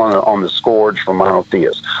song on the Scourge from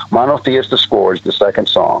Monotheist. Monotheist, the Scourge, the second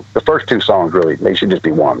song. The first 2 songs, really, they should just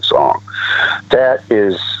be one song. That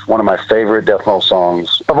is one of my favorite death metal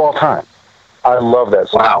songs of all time. I love that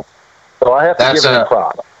song. Wow. So I have to give him a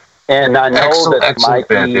prop. And I know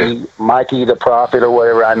that Mikey the Prophet or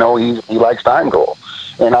whatever, I know he likes Timeghoul.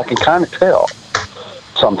 And I can kind of tell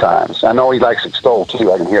sometimes. I know he likes Extol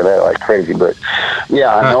too. I can hear that like crazy. But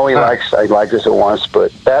yeah, I know he likes this at once.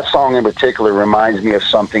 But that song in particular reminds me of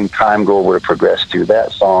something Timeghoul would have progressed to.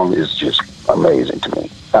 That song is just amazing to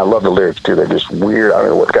me. I love the lyrics too. They're just weird. I don't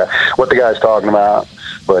know what the guy's talking about,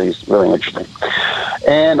 but he's really interesting.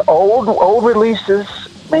 And old releases,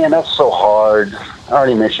 man, that's so hard. I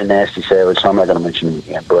already mentioned Nasty Savage, so I'm not going to mention him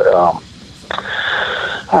again. But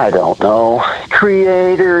I don't know.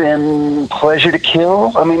 Creator and Pleasure to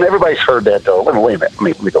Kill. I mean, everybody's heard that, though. Wait a minute.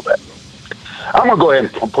 Let me go back. I'm going to go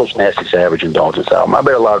ahead and push Nasty Savage Indulgence album. I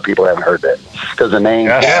bet a lot of people haven't heard that because the name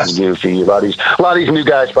is goofy. A lot of these new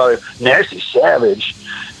guys probably, Nasty Savage.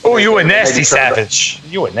 Oh, you a Nasty Savage.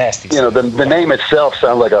 You a Nasty Savage. You know, the name itself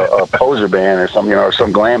sounds like a poser band or something, or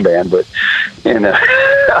some glam band, but,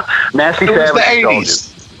 Nasty Savage Indulgence.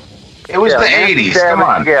 It was the 80s. Come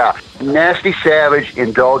on. Yeah. Nasty Savage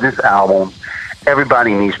Indulgence album.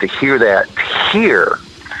 Everybody needs to hear that. Hear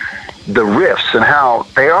the riffs and how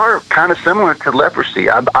they are kind of similar to Leprosy.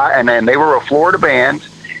 And they were a Florida band,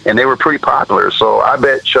 and they were pretty popular. So I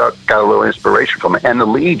bet Chuck got a little inspiration from it. And the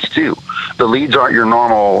leads, too. The leads aren't your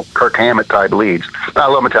normal Kirk Hammett type leads. I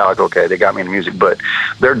love Metallica, okay. They got me into music, but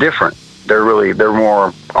they're different. They're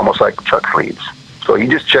more almost like Chuck's leads. So you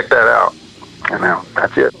just check that out. And now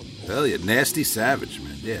that's it. Hell yeah, Nasty Savage,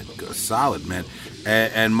 man. Yeah, solid, man.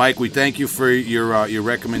 And Mike, we thank you for your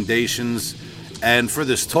recommendations and for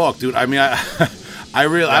this talk, dude. I mean, I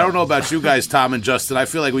don't know about you guys, Tom and Justin. I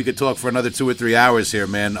feel like we could talk for another 2 or 3 hours here,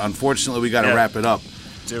 man. Unfortunately, we got to wrap it up.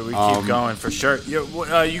 Dude, we keep going for sure.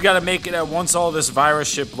 You got to make it out once all this virus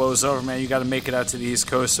shit blows over, man. You got to make it out to the East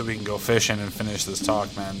Coast so we can go fishing and finish this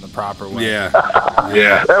talk, man, the proper way. Yeah.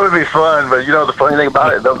 That would be fun, but you know the funny thing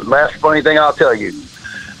about it, the last funny thing I'll tell you,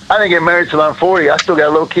 I didn't get married till I'm 40. I still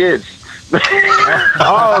got little kids.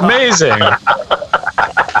 Oh, amazing.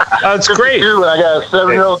 That's great. I got a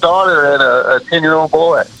 7-year-old daughter and a 10-year-old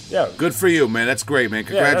boy. Yeah, good for you, man. That's great, man.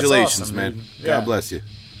 Congratulations, awesome, man. Yeah. God bless you.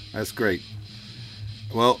 That's great.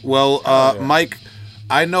 Well, Mike,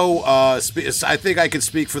 I know. I think I can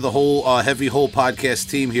speak for the whole Heavy Hole podcast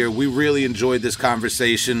team here. We really enjoyed this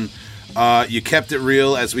conversation. You kept it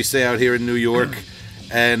real, as we say out here in New York,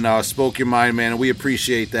 and spoke your mind, man. And we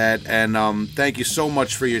appreciate that. And thank you so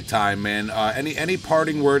much for your time, man. Any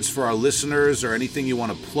parting words for our listeners, or anything you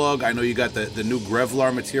want to plug? I know you got the new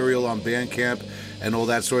Grevlar material on Bandcamp and all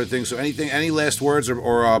that sort of thing. So any last words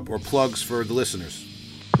or plugs for the listeners?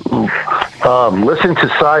 Listen to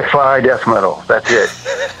sci-fi death metal. That's it.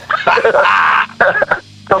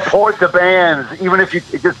 Support the bands, even if you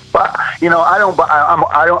just buy.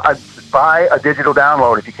 I buy a digital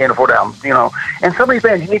download if you can't afford it. And some of these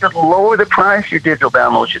bands, you need to lower the price of your digital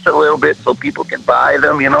downloads just a little bit so people can buy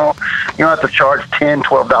them. You don't have to charge $10,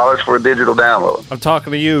 $12 for a digital download. I'm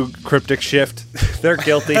talking to you, Cryptic Shift. They're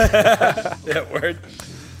guilty. Yeah, word.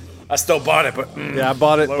 I still bought it, but I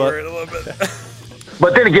bought it. Lower it a little bit.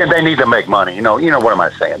 But then again, they need to make money. You know what am I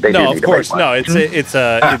saying? They do need of course, to make money. no. It's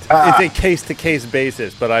a case to case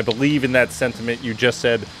basis, but I believe in that sentiment you just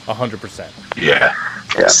said 100%. Yeah.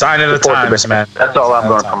 Sign of the times, man. That's all I'm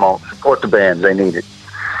going to promote. Support the bands; they need it.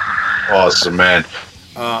 Awesome, man.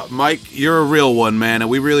 Mike, you're a real one, man, and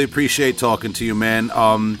we really appreciate talking to you, man.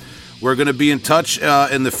 We're going to be in touch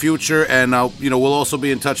in the future, and we'll also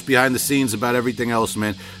be in touch behind the scenes about everything else,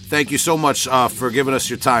 man. Thank you so much for giving us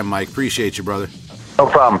your time, Mike. Appreciate you, brother. No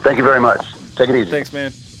problem. Thank you very much. Take it easy. Thanks,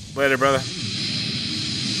 man. Later, brother.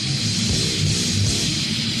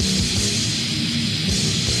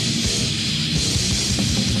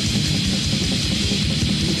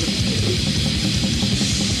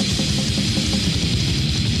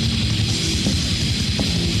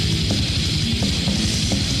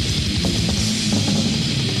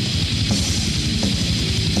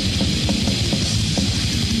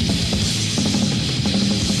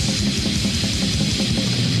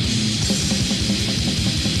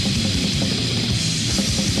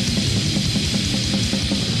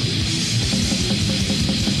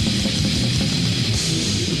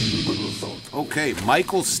 Okay,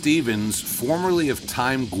 Michael Stevens, formerly of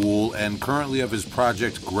Timeghoul and currently of his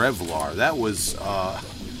project Grevlar. That was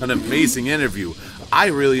an amazing interview. I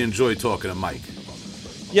really enjoyed talking to Mike.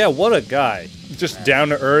 Yeah, what a guy. Just down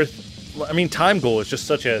to earth. I mean, Timeghoul is just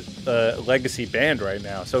such a legacy band right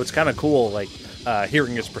now, so it's kind of cool,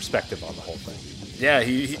 hearing his perspective on the whole thing. Yeah,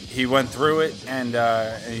 he went through it, and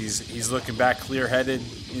he's looking back clear-headed,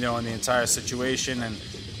 on the entire situation,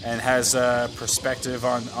 and has a perspective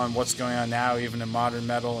on what's going on now, even in modern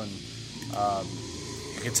metal, and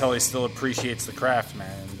you can tell he still appreciates the craft,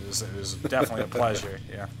 man. It was definitely a pleasure.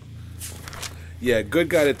 Yeah, good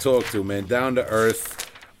guy to talk to, man. Down to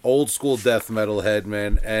earth, old school death metal head,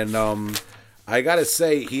 man. And I gotta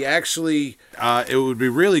say, he actually, it would be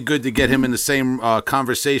really good to get him in the same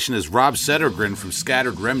conversation as Rob Settergren from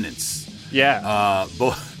Scattered Remnants. Yeah.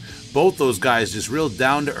 Both those guys, just real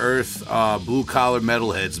down-to-earth, blue-collar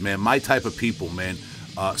metalheads, man. My type of people, man.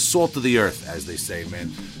 Salt of the earth, as they say, man.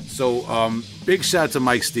 So, big shout out to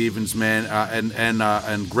Mike Stevens, man, and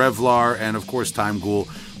Grevlar, and, of course, Timeghoul.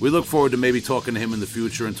 We look forward to maybe talking to him in the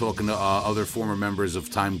future and talking to other former members of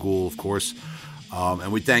Timeghoul, of course.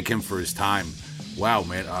 And we thank him for his time. Wow,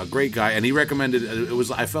 man, great guy. And he recommended,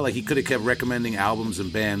 I felt like he could have kept recommending albums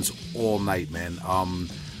and bands all night, man.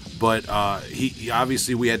 But he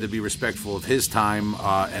obviously, we had to be respectful of his time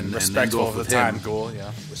and respectful of the Timeghoul,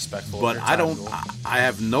 yeah. Respectful. But of I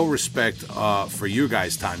have no respect for you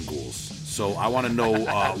guys, Timeghouls. So I want to know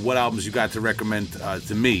what albums you got to recommend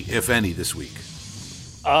to me, if any, this week.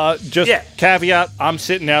 Caveat: I'm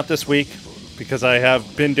sitting out this week because I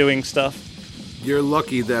have been doing stuff. You're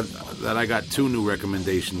lucky that I got 2 new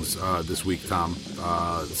recommendations this week, Tom.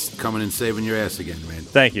 Coming and saving your ass again, man.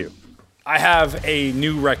 Thank you. I have a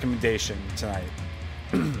new recommendation tonight.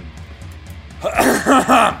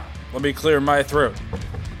 Let me clear my throat.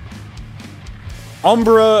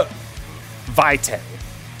 Umbra Vitae.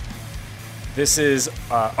 This is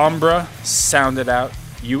Umbra, sound it out.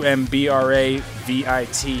 UMBRA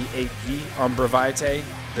VITAE, Umbra Vitae.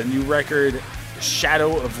 The new record,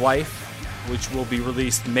 Shadow of Life. which will be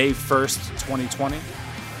released May 1st, 2020.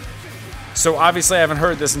 So obviously I haven't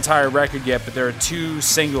heard this entire record yet, but there are 2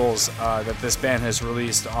 singles that this band has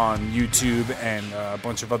released on YouTube and a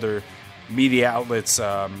bunch of other media outlets,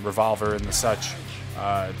 Revolver and the such.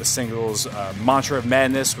 The singles Mantra of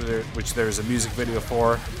Madness, which there's a music video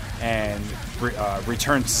for, and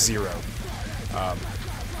Return to Zero.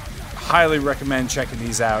 Highly recommend checking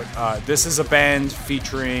these out. This is a band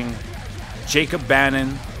featuring Jacob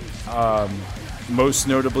Bannon, most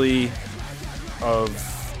notably of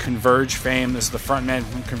Converge fame. This is the frontman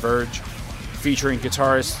from Converge, featuring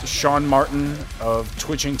guitarist Sean Martin of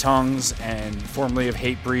Twitching Tongues and formerly of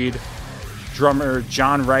Hatebreed, drummer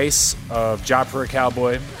John Rice of Job for a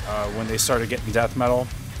Cowboy when they started getting death metal,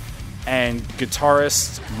 and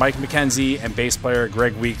guitarist Mike McKenzie and bass player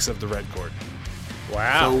Greg Weeks of the Red Chord.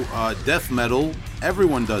 Wow. So death metal,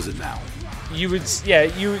 everyone does it now. You would, yeah,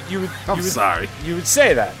 you would. Sorry. You would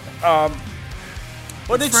say that,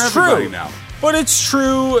 but it's true now. But it's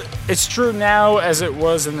true. It's true now as it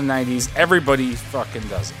was in the '90s. Everybody fucking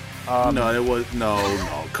does it. No, it was no.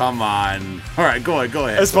 Come on. All right, go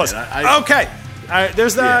ahead. It's possible. Okay.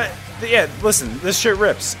 There's the yeah. Listen, this shit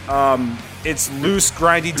rips. It's loose,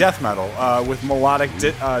 grindy death metal with melodic,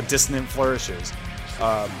 dissonant flourishes.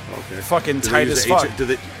 Okay. Fucking tight as fuck.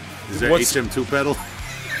 Is there HM2 pedal?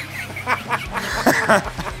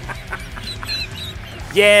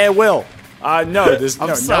 Yeah, Will. No, there's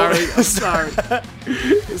I'm sorry. Is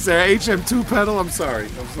there an HM2 pedal? I'm sorry.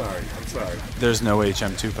 There's no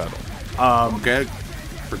HM2 pedal. Okay.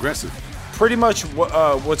 Progressive. Pretty much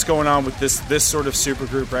what's going on with this sort of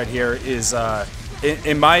supergroup right here is,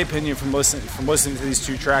 in my opinion, from listening to these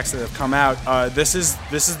 2 tracks that have come out, this is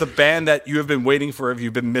the band that you have been waiting for if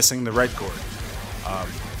you've been missing the Red Chord.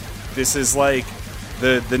 This is like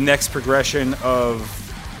the next progression of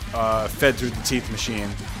Fed Through the Teeth Machine.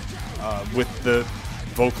 With the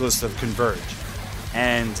vocalist of Converge.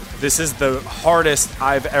 And this is the hardest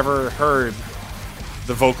I've ever heard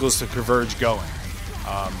the vocalist of Converge going.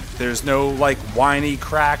 There's no like whiny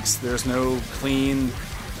cracks, there's no clean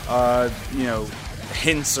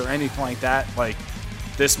hints or anything like that. Like,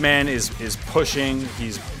 this man is pushing,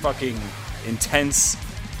 he's fucking intense,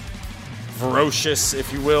 ferocious,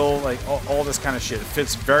 if you will, like all this kind of shit. It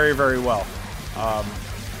fits very, very well.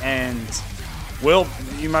 And Will,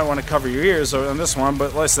 you might want to cover your ears on this one,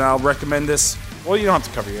 but listen, I'll recommend this. Well, you don't have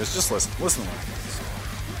to cover your ears, just listen. Listen to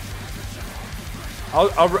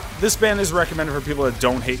it. This band is recommended for people that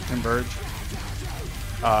don't hate Converge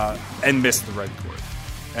and miss the Red Chord.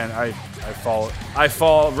 And I fall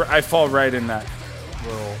right in that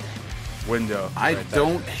little window. I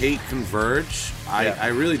don't hate Converge. I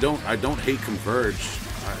really don't. I don't hate Converge.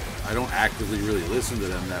 I don't actively really listen to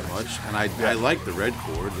them that much, and I like the Red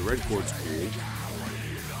Chord. The Red Chord's cool.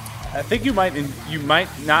 I think you might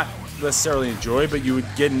not necessarily enjoy, but you would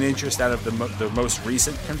get an interest out of the most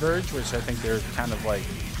recent Converge, which I think they're kind of like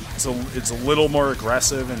it's a little more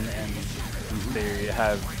aggressive and they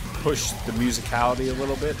have pushed the musicality a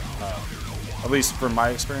little bit, at least from my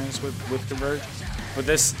experience with Converge. But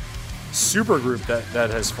this supergroup that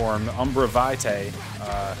has formed, Umbra Vitae,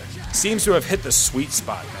 seems to have hit the sweet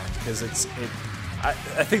spot, man, because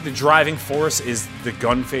I think the driving force is the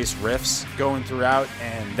gun-faced riffs going throughout,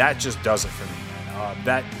 and that just does it for me,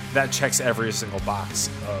 man. That checks every single box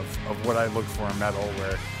of what I look for in metal,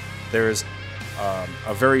 where there's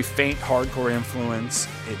a very faint hardcore influence,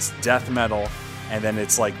 it's death metal, and then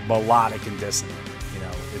it's like melodic and dissonant.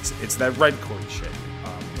 It's that Red Chord shit.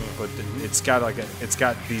 But it's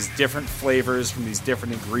got these different flavors from these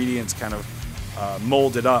different ingredients kind of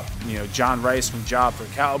molded up. John Rice from Job for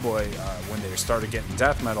Cowboy, when they started getting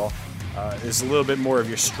death metal, is a little bit more of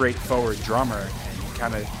your straightforward drummer, and he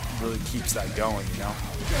kind of really keeps that going,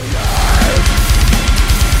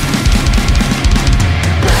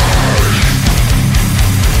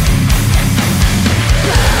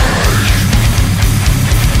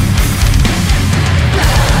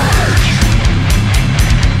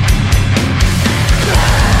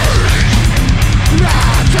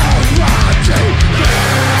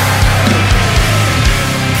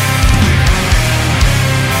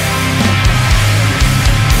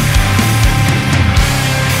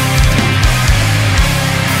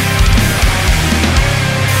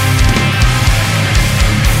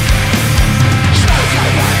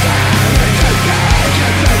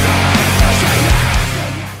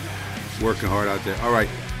 Working hard out there. All right.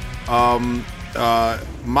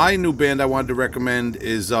 My new band I wanted to recommend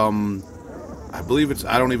is I believe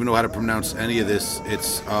I don't even know how to pronounce any of this.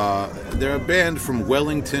 It's they're a band from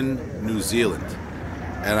Wellington, New Zealand.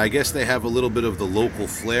 And I guess they have a little bit of the local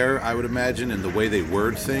flair, I would imagine, in the way they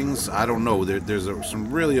word things. I don't know. There's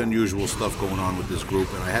some really unusual stuff going on with this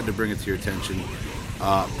group, and I had to bring it to your attention.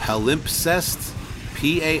 Palimpsest,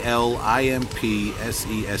 Palimpsest.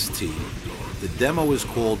 The demo is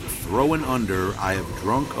called Thro and Under, I Have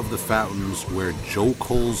Drunk of the Fountains Where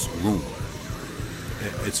Jokulls Loom.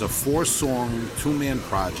 It's a 4-song, 2-man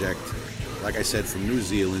project, like I said, from New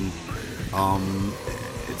Zealand.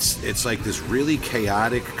 It's like this really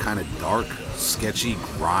chaotic, kind of dark, sketchy,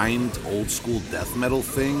 grind, old school death metal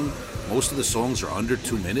thing. Most of the songs are under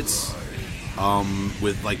 2 minutes.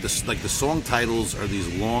 With the song titles are these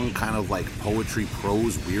long kind of like poetry,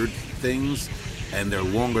 prose, weird things, and they're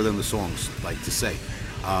longer than the songs like to say.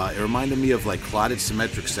 It reminded me of like Clotted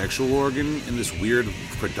Symmetric Sexual Organ in this weird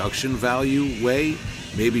production value way,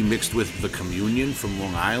 maybe mixed with The Communion from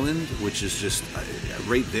Long Island, which is just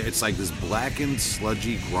right there. It's like this blackened,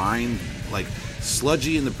 sludgy grind, like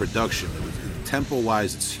sludgy in the production.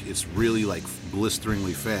 Tempo-wise, it's really like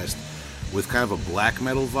blisteringly fast, with kind of a black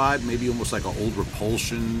metal vibe, maybe almost like an old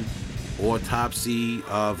Repulsion, Autopsy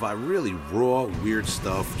vibe. Really raw, weird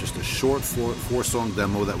stuff. Just a short 4-song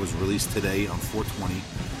demo that was released today on 420.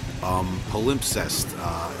 Palimpsest,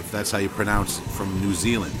 if that's how you pronounce it, from New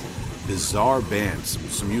Zealand. Bizarre bands,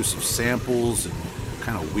 some use of samples and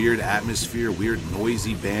kind of weird atmosphere, weird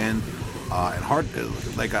noisy band, and hard,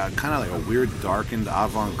 like a kind of like a weird darkened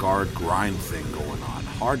avant-garde grind thing going on.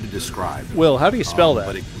 Hard to describe. Will, how do you spell that?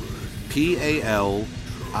 But Palimpsest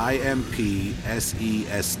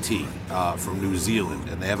from New Zealand,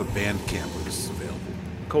 and they have a Bandcamp where this is available.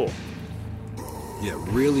 Cool. Yeah,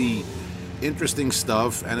 really interesting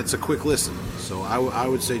stuff, and it's a quick listen. So I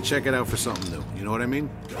would say check it out for something new. You know what I mean?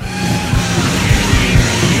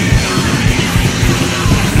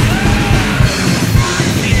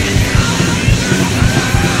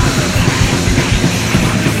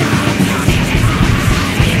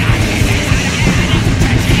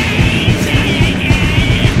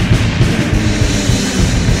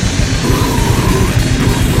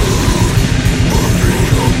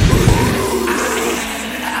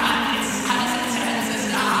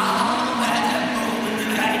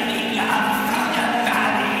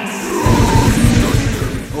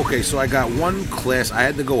 Okay, so I got one class. I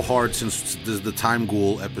had to go hard since this is the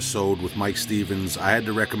Timeghoul episode with Mike Stevens. I had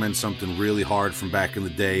to recommend something really hard from back in the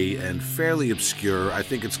day and fairly obscure. I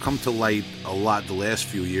think it's come to light a lot the last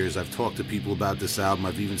few years. I've talked to people about this album.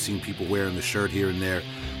 I've even seen people wearing the shirt here and there.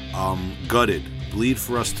 Gutted, Bleed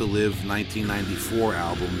For Us To Live 1994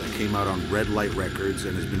 album that came out on Red Light Records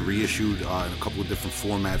and has been reissued in a couple of different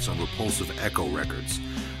formats on Repulsive Echo Records.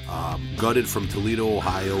 Gutted from Toledo,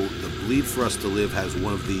 Ohio. The Bleed For Us To Live has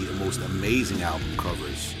one of the most amazing album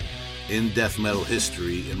covers in death metal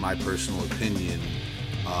history, in my personal opinion.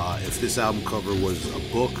 If this album cover was a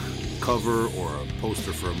book cover or a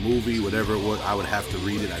poster for a movie, whatever it was, I would have to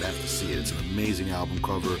read it. I'd have to see it. It's an amazing album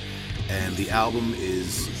cover, and the album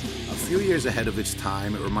is a few years ahead of its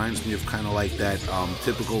time. It reminds me of kind of like that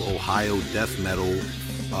typical Ohio death metal,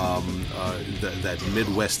 that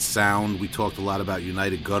Midwest sound. We talked a lot about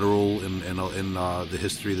United Guttural in the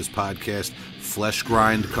history of this podcast. Flesh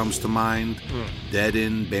Grind comes to mind.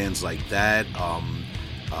 Deaden, bands like that.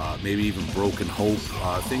 Maybe even Broken Hope,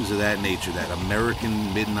 things of that nature. That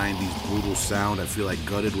American mid-90s brutal sound. I feel like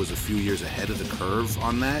Gutted was a few years ahead of the curve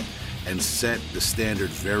on that and set the standard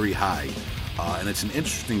very high. And it's an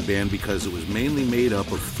interesting band because it was mainly made up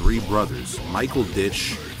of 3 brothers. Michael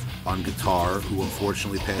Ditch on guitar, who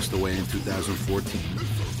unfortunately passed away in 2014.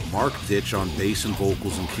 Mark Ditch on bass and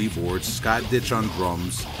vocals and keyboards, Scott Ditch on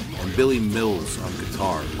drums, and Billy Mills on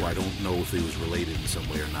guitar, who I don't know if he was related in some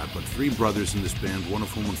way or not, but 3 brothers in this band, one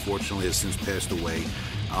of whom unfortunately has since passed away.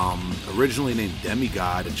 Originally named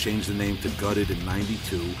Demigod, and changed the name to Gutted in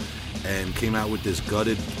 '92, and came out with this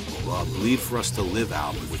Gutted Bleed For Us To Live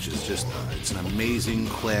album, which is just it's an amazing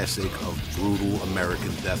classic of brutal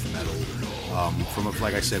American death metal,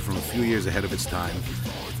 like I said, from a few years ahead of its time.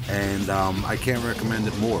 And I can't recommend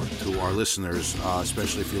it more to our listeners,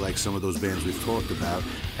 especially if you like some of those bands we've talked about.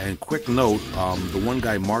 And quick note, the one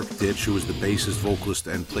guy, Mark Ditch, who was the bassist, vocalist,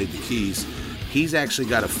 and played the keys, he's actually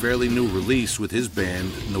got a fairly new release with his band,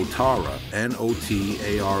 Notara,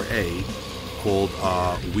 Notara, called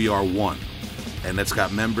We Are One. And that's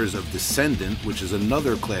got members of Descendant, which is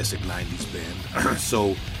another classic 90s band.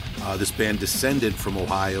 So this band descended from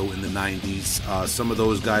Ohio in the 90s. Some of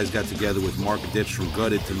those guys got together with Mark Ditch from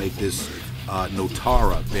Gutted to make this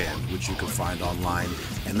Notara band, which you can find online.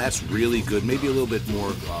 And that's really good. Maybe a little bit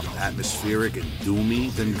more atmospheric and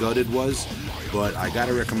doomy than Gutted was. But I got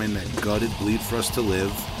to recommend that Gutted, Bleed For Us To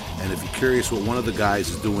Live. And if you're curious what one of the guys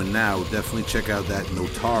is doing now, definitely check out that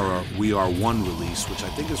Notara We Are One release, which I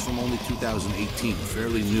think is from only 2018,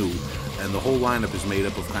 fairly new. And the whole lineup is made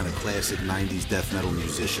up of kind of classic 90s death metal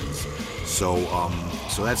musicians. So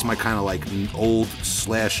that's my kind of like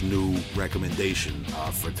old/new recommendation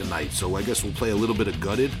for tonight. So I guess we'll play a little bit of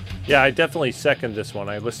Gutted. Yeah, I definitely second this one.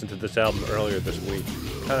 I listened to this album earlier this week.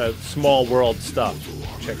 Kind of small world stuff.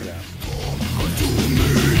 Check it out.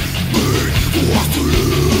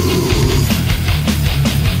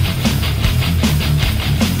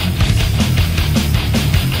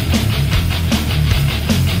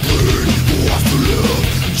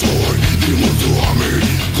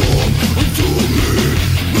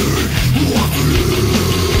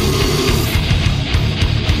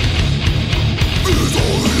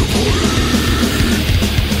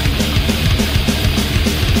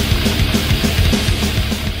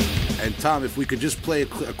 Tom, if we could just play a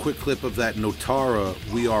quick clip of that Notara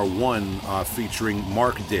We Are One featuring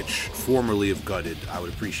Mark Ditch, formerly of Gutted, I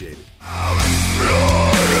would appreciate it.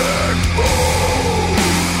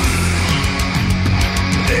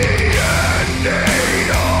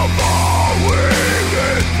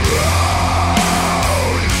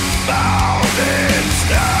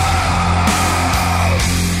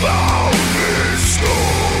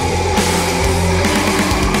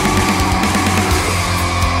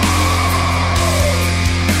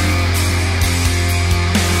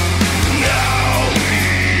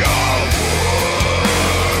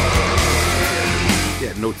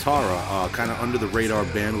 Notara, kind of under the radar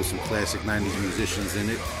band with some classic 90s musicians in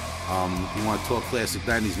it. You want to talk classic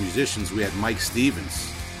 90s musicians? We had Mike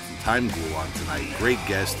Stevens from Timeghoul on tonight. Great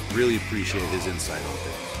guest. Really appreciate his insight on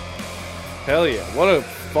things. Hell yeah. What a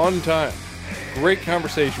fun time. Great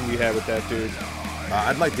conversation we had with that dude.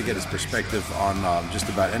 I'd like to get his perspective on just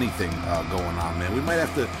about anything going on, man. We might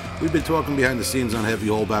have to. We've been talking behind the scenes on Heavy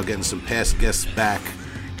Hole about getting some past guests back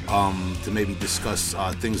to maybe discuss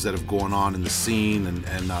things that have gone on in the scene and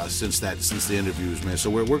since the interviews, man. So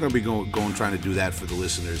we're going to be going trying to do that for the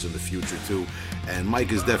listeners in the future too. And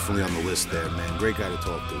Mike is definitely on the list there, man. Great guy to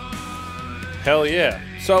talk to. Hell yeah.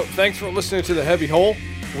 So thanks for listening to the Heavy Hole.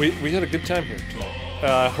 We had a good time here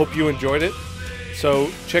tonight. Hope you enjoyed it.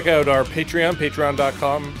 So check out our Patreon,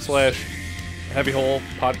 patreon.com/Heavyhole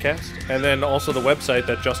Podcast, and then also the website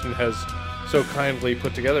that Justin has so kindly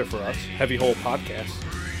put together for us,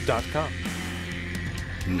 heavyholepodcast.com.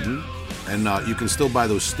 And you can still buy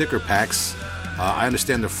those sticker packs. I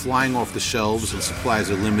understand they're flying off the shelves and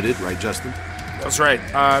supplies are limited, right, Justin? That's right.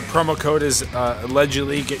 Promo code is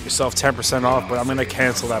allegedly get yourself 10% off, but I'm going to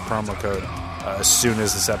cancel that promo code as soon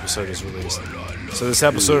as this episode is released. So this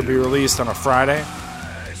episode will be released on a Friday.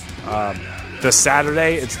 The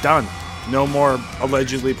Saturday, it's done. No more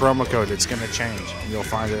allegedly promo code. It's going to change. You'll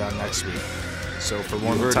find it out next week. So for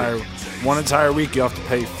one entire week, you have to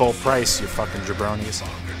pay full price, you fucking jabronis.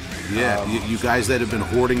 Yeah, you guys that have been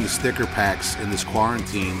hoarding the sticker packs in this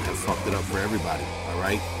quarantine have fucked it up for everybody, all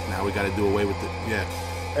right? Now we got to do away with it. Yeah,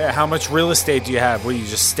 how much real estate do you have? What, are you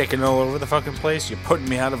just sticking all over the fucking place? You're putting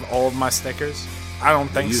me out of all of my stickers? I don't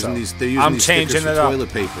think so. I'm changing it up. Toilet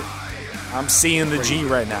paper. I'm seeing the G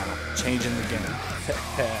right now. Changing the game.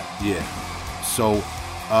 Yeah. So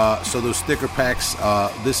those sticker packs,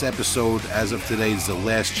 this episode, as of today, is the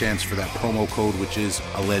last chance for that promo code, which is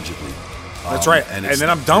allegedly. That's right. And then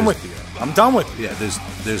I'm done with you. I'm done with you. Yeah,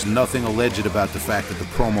 there's nothing alleged about the fact that the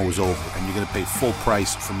promo is over, and you're going to pay full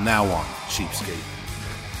price from now on, cheapskate.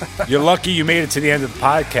 You're lucky you made it to the end of the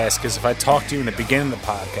podcast, because if I talked to you in the beginning of the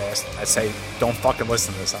podcast, I'd say, don't fucking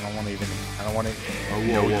listen to this. I don't want to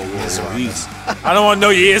know your ears on this. I don't want to know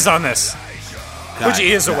your ears on this. Put your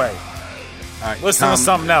ears away. All right, listen to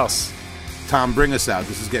something else. Tom, bring us out.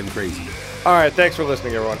 This is getting crazy. All right, thanks for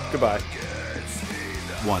listening, everyone. Goodbye.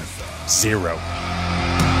 1, 0.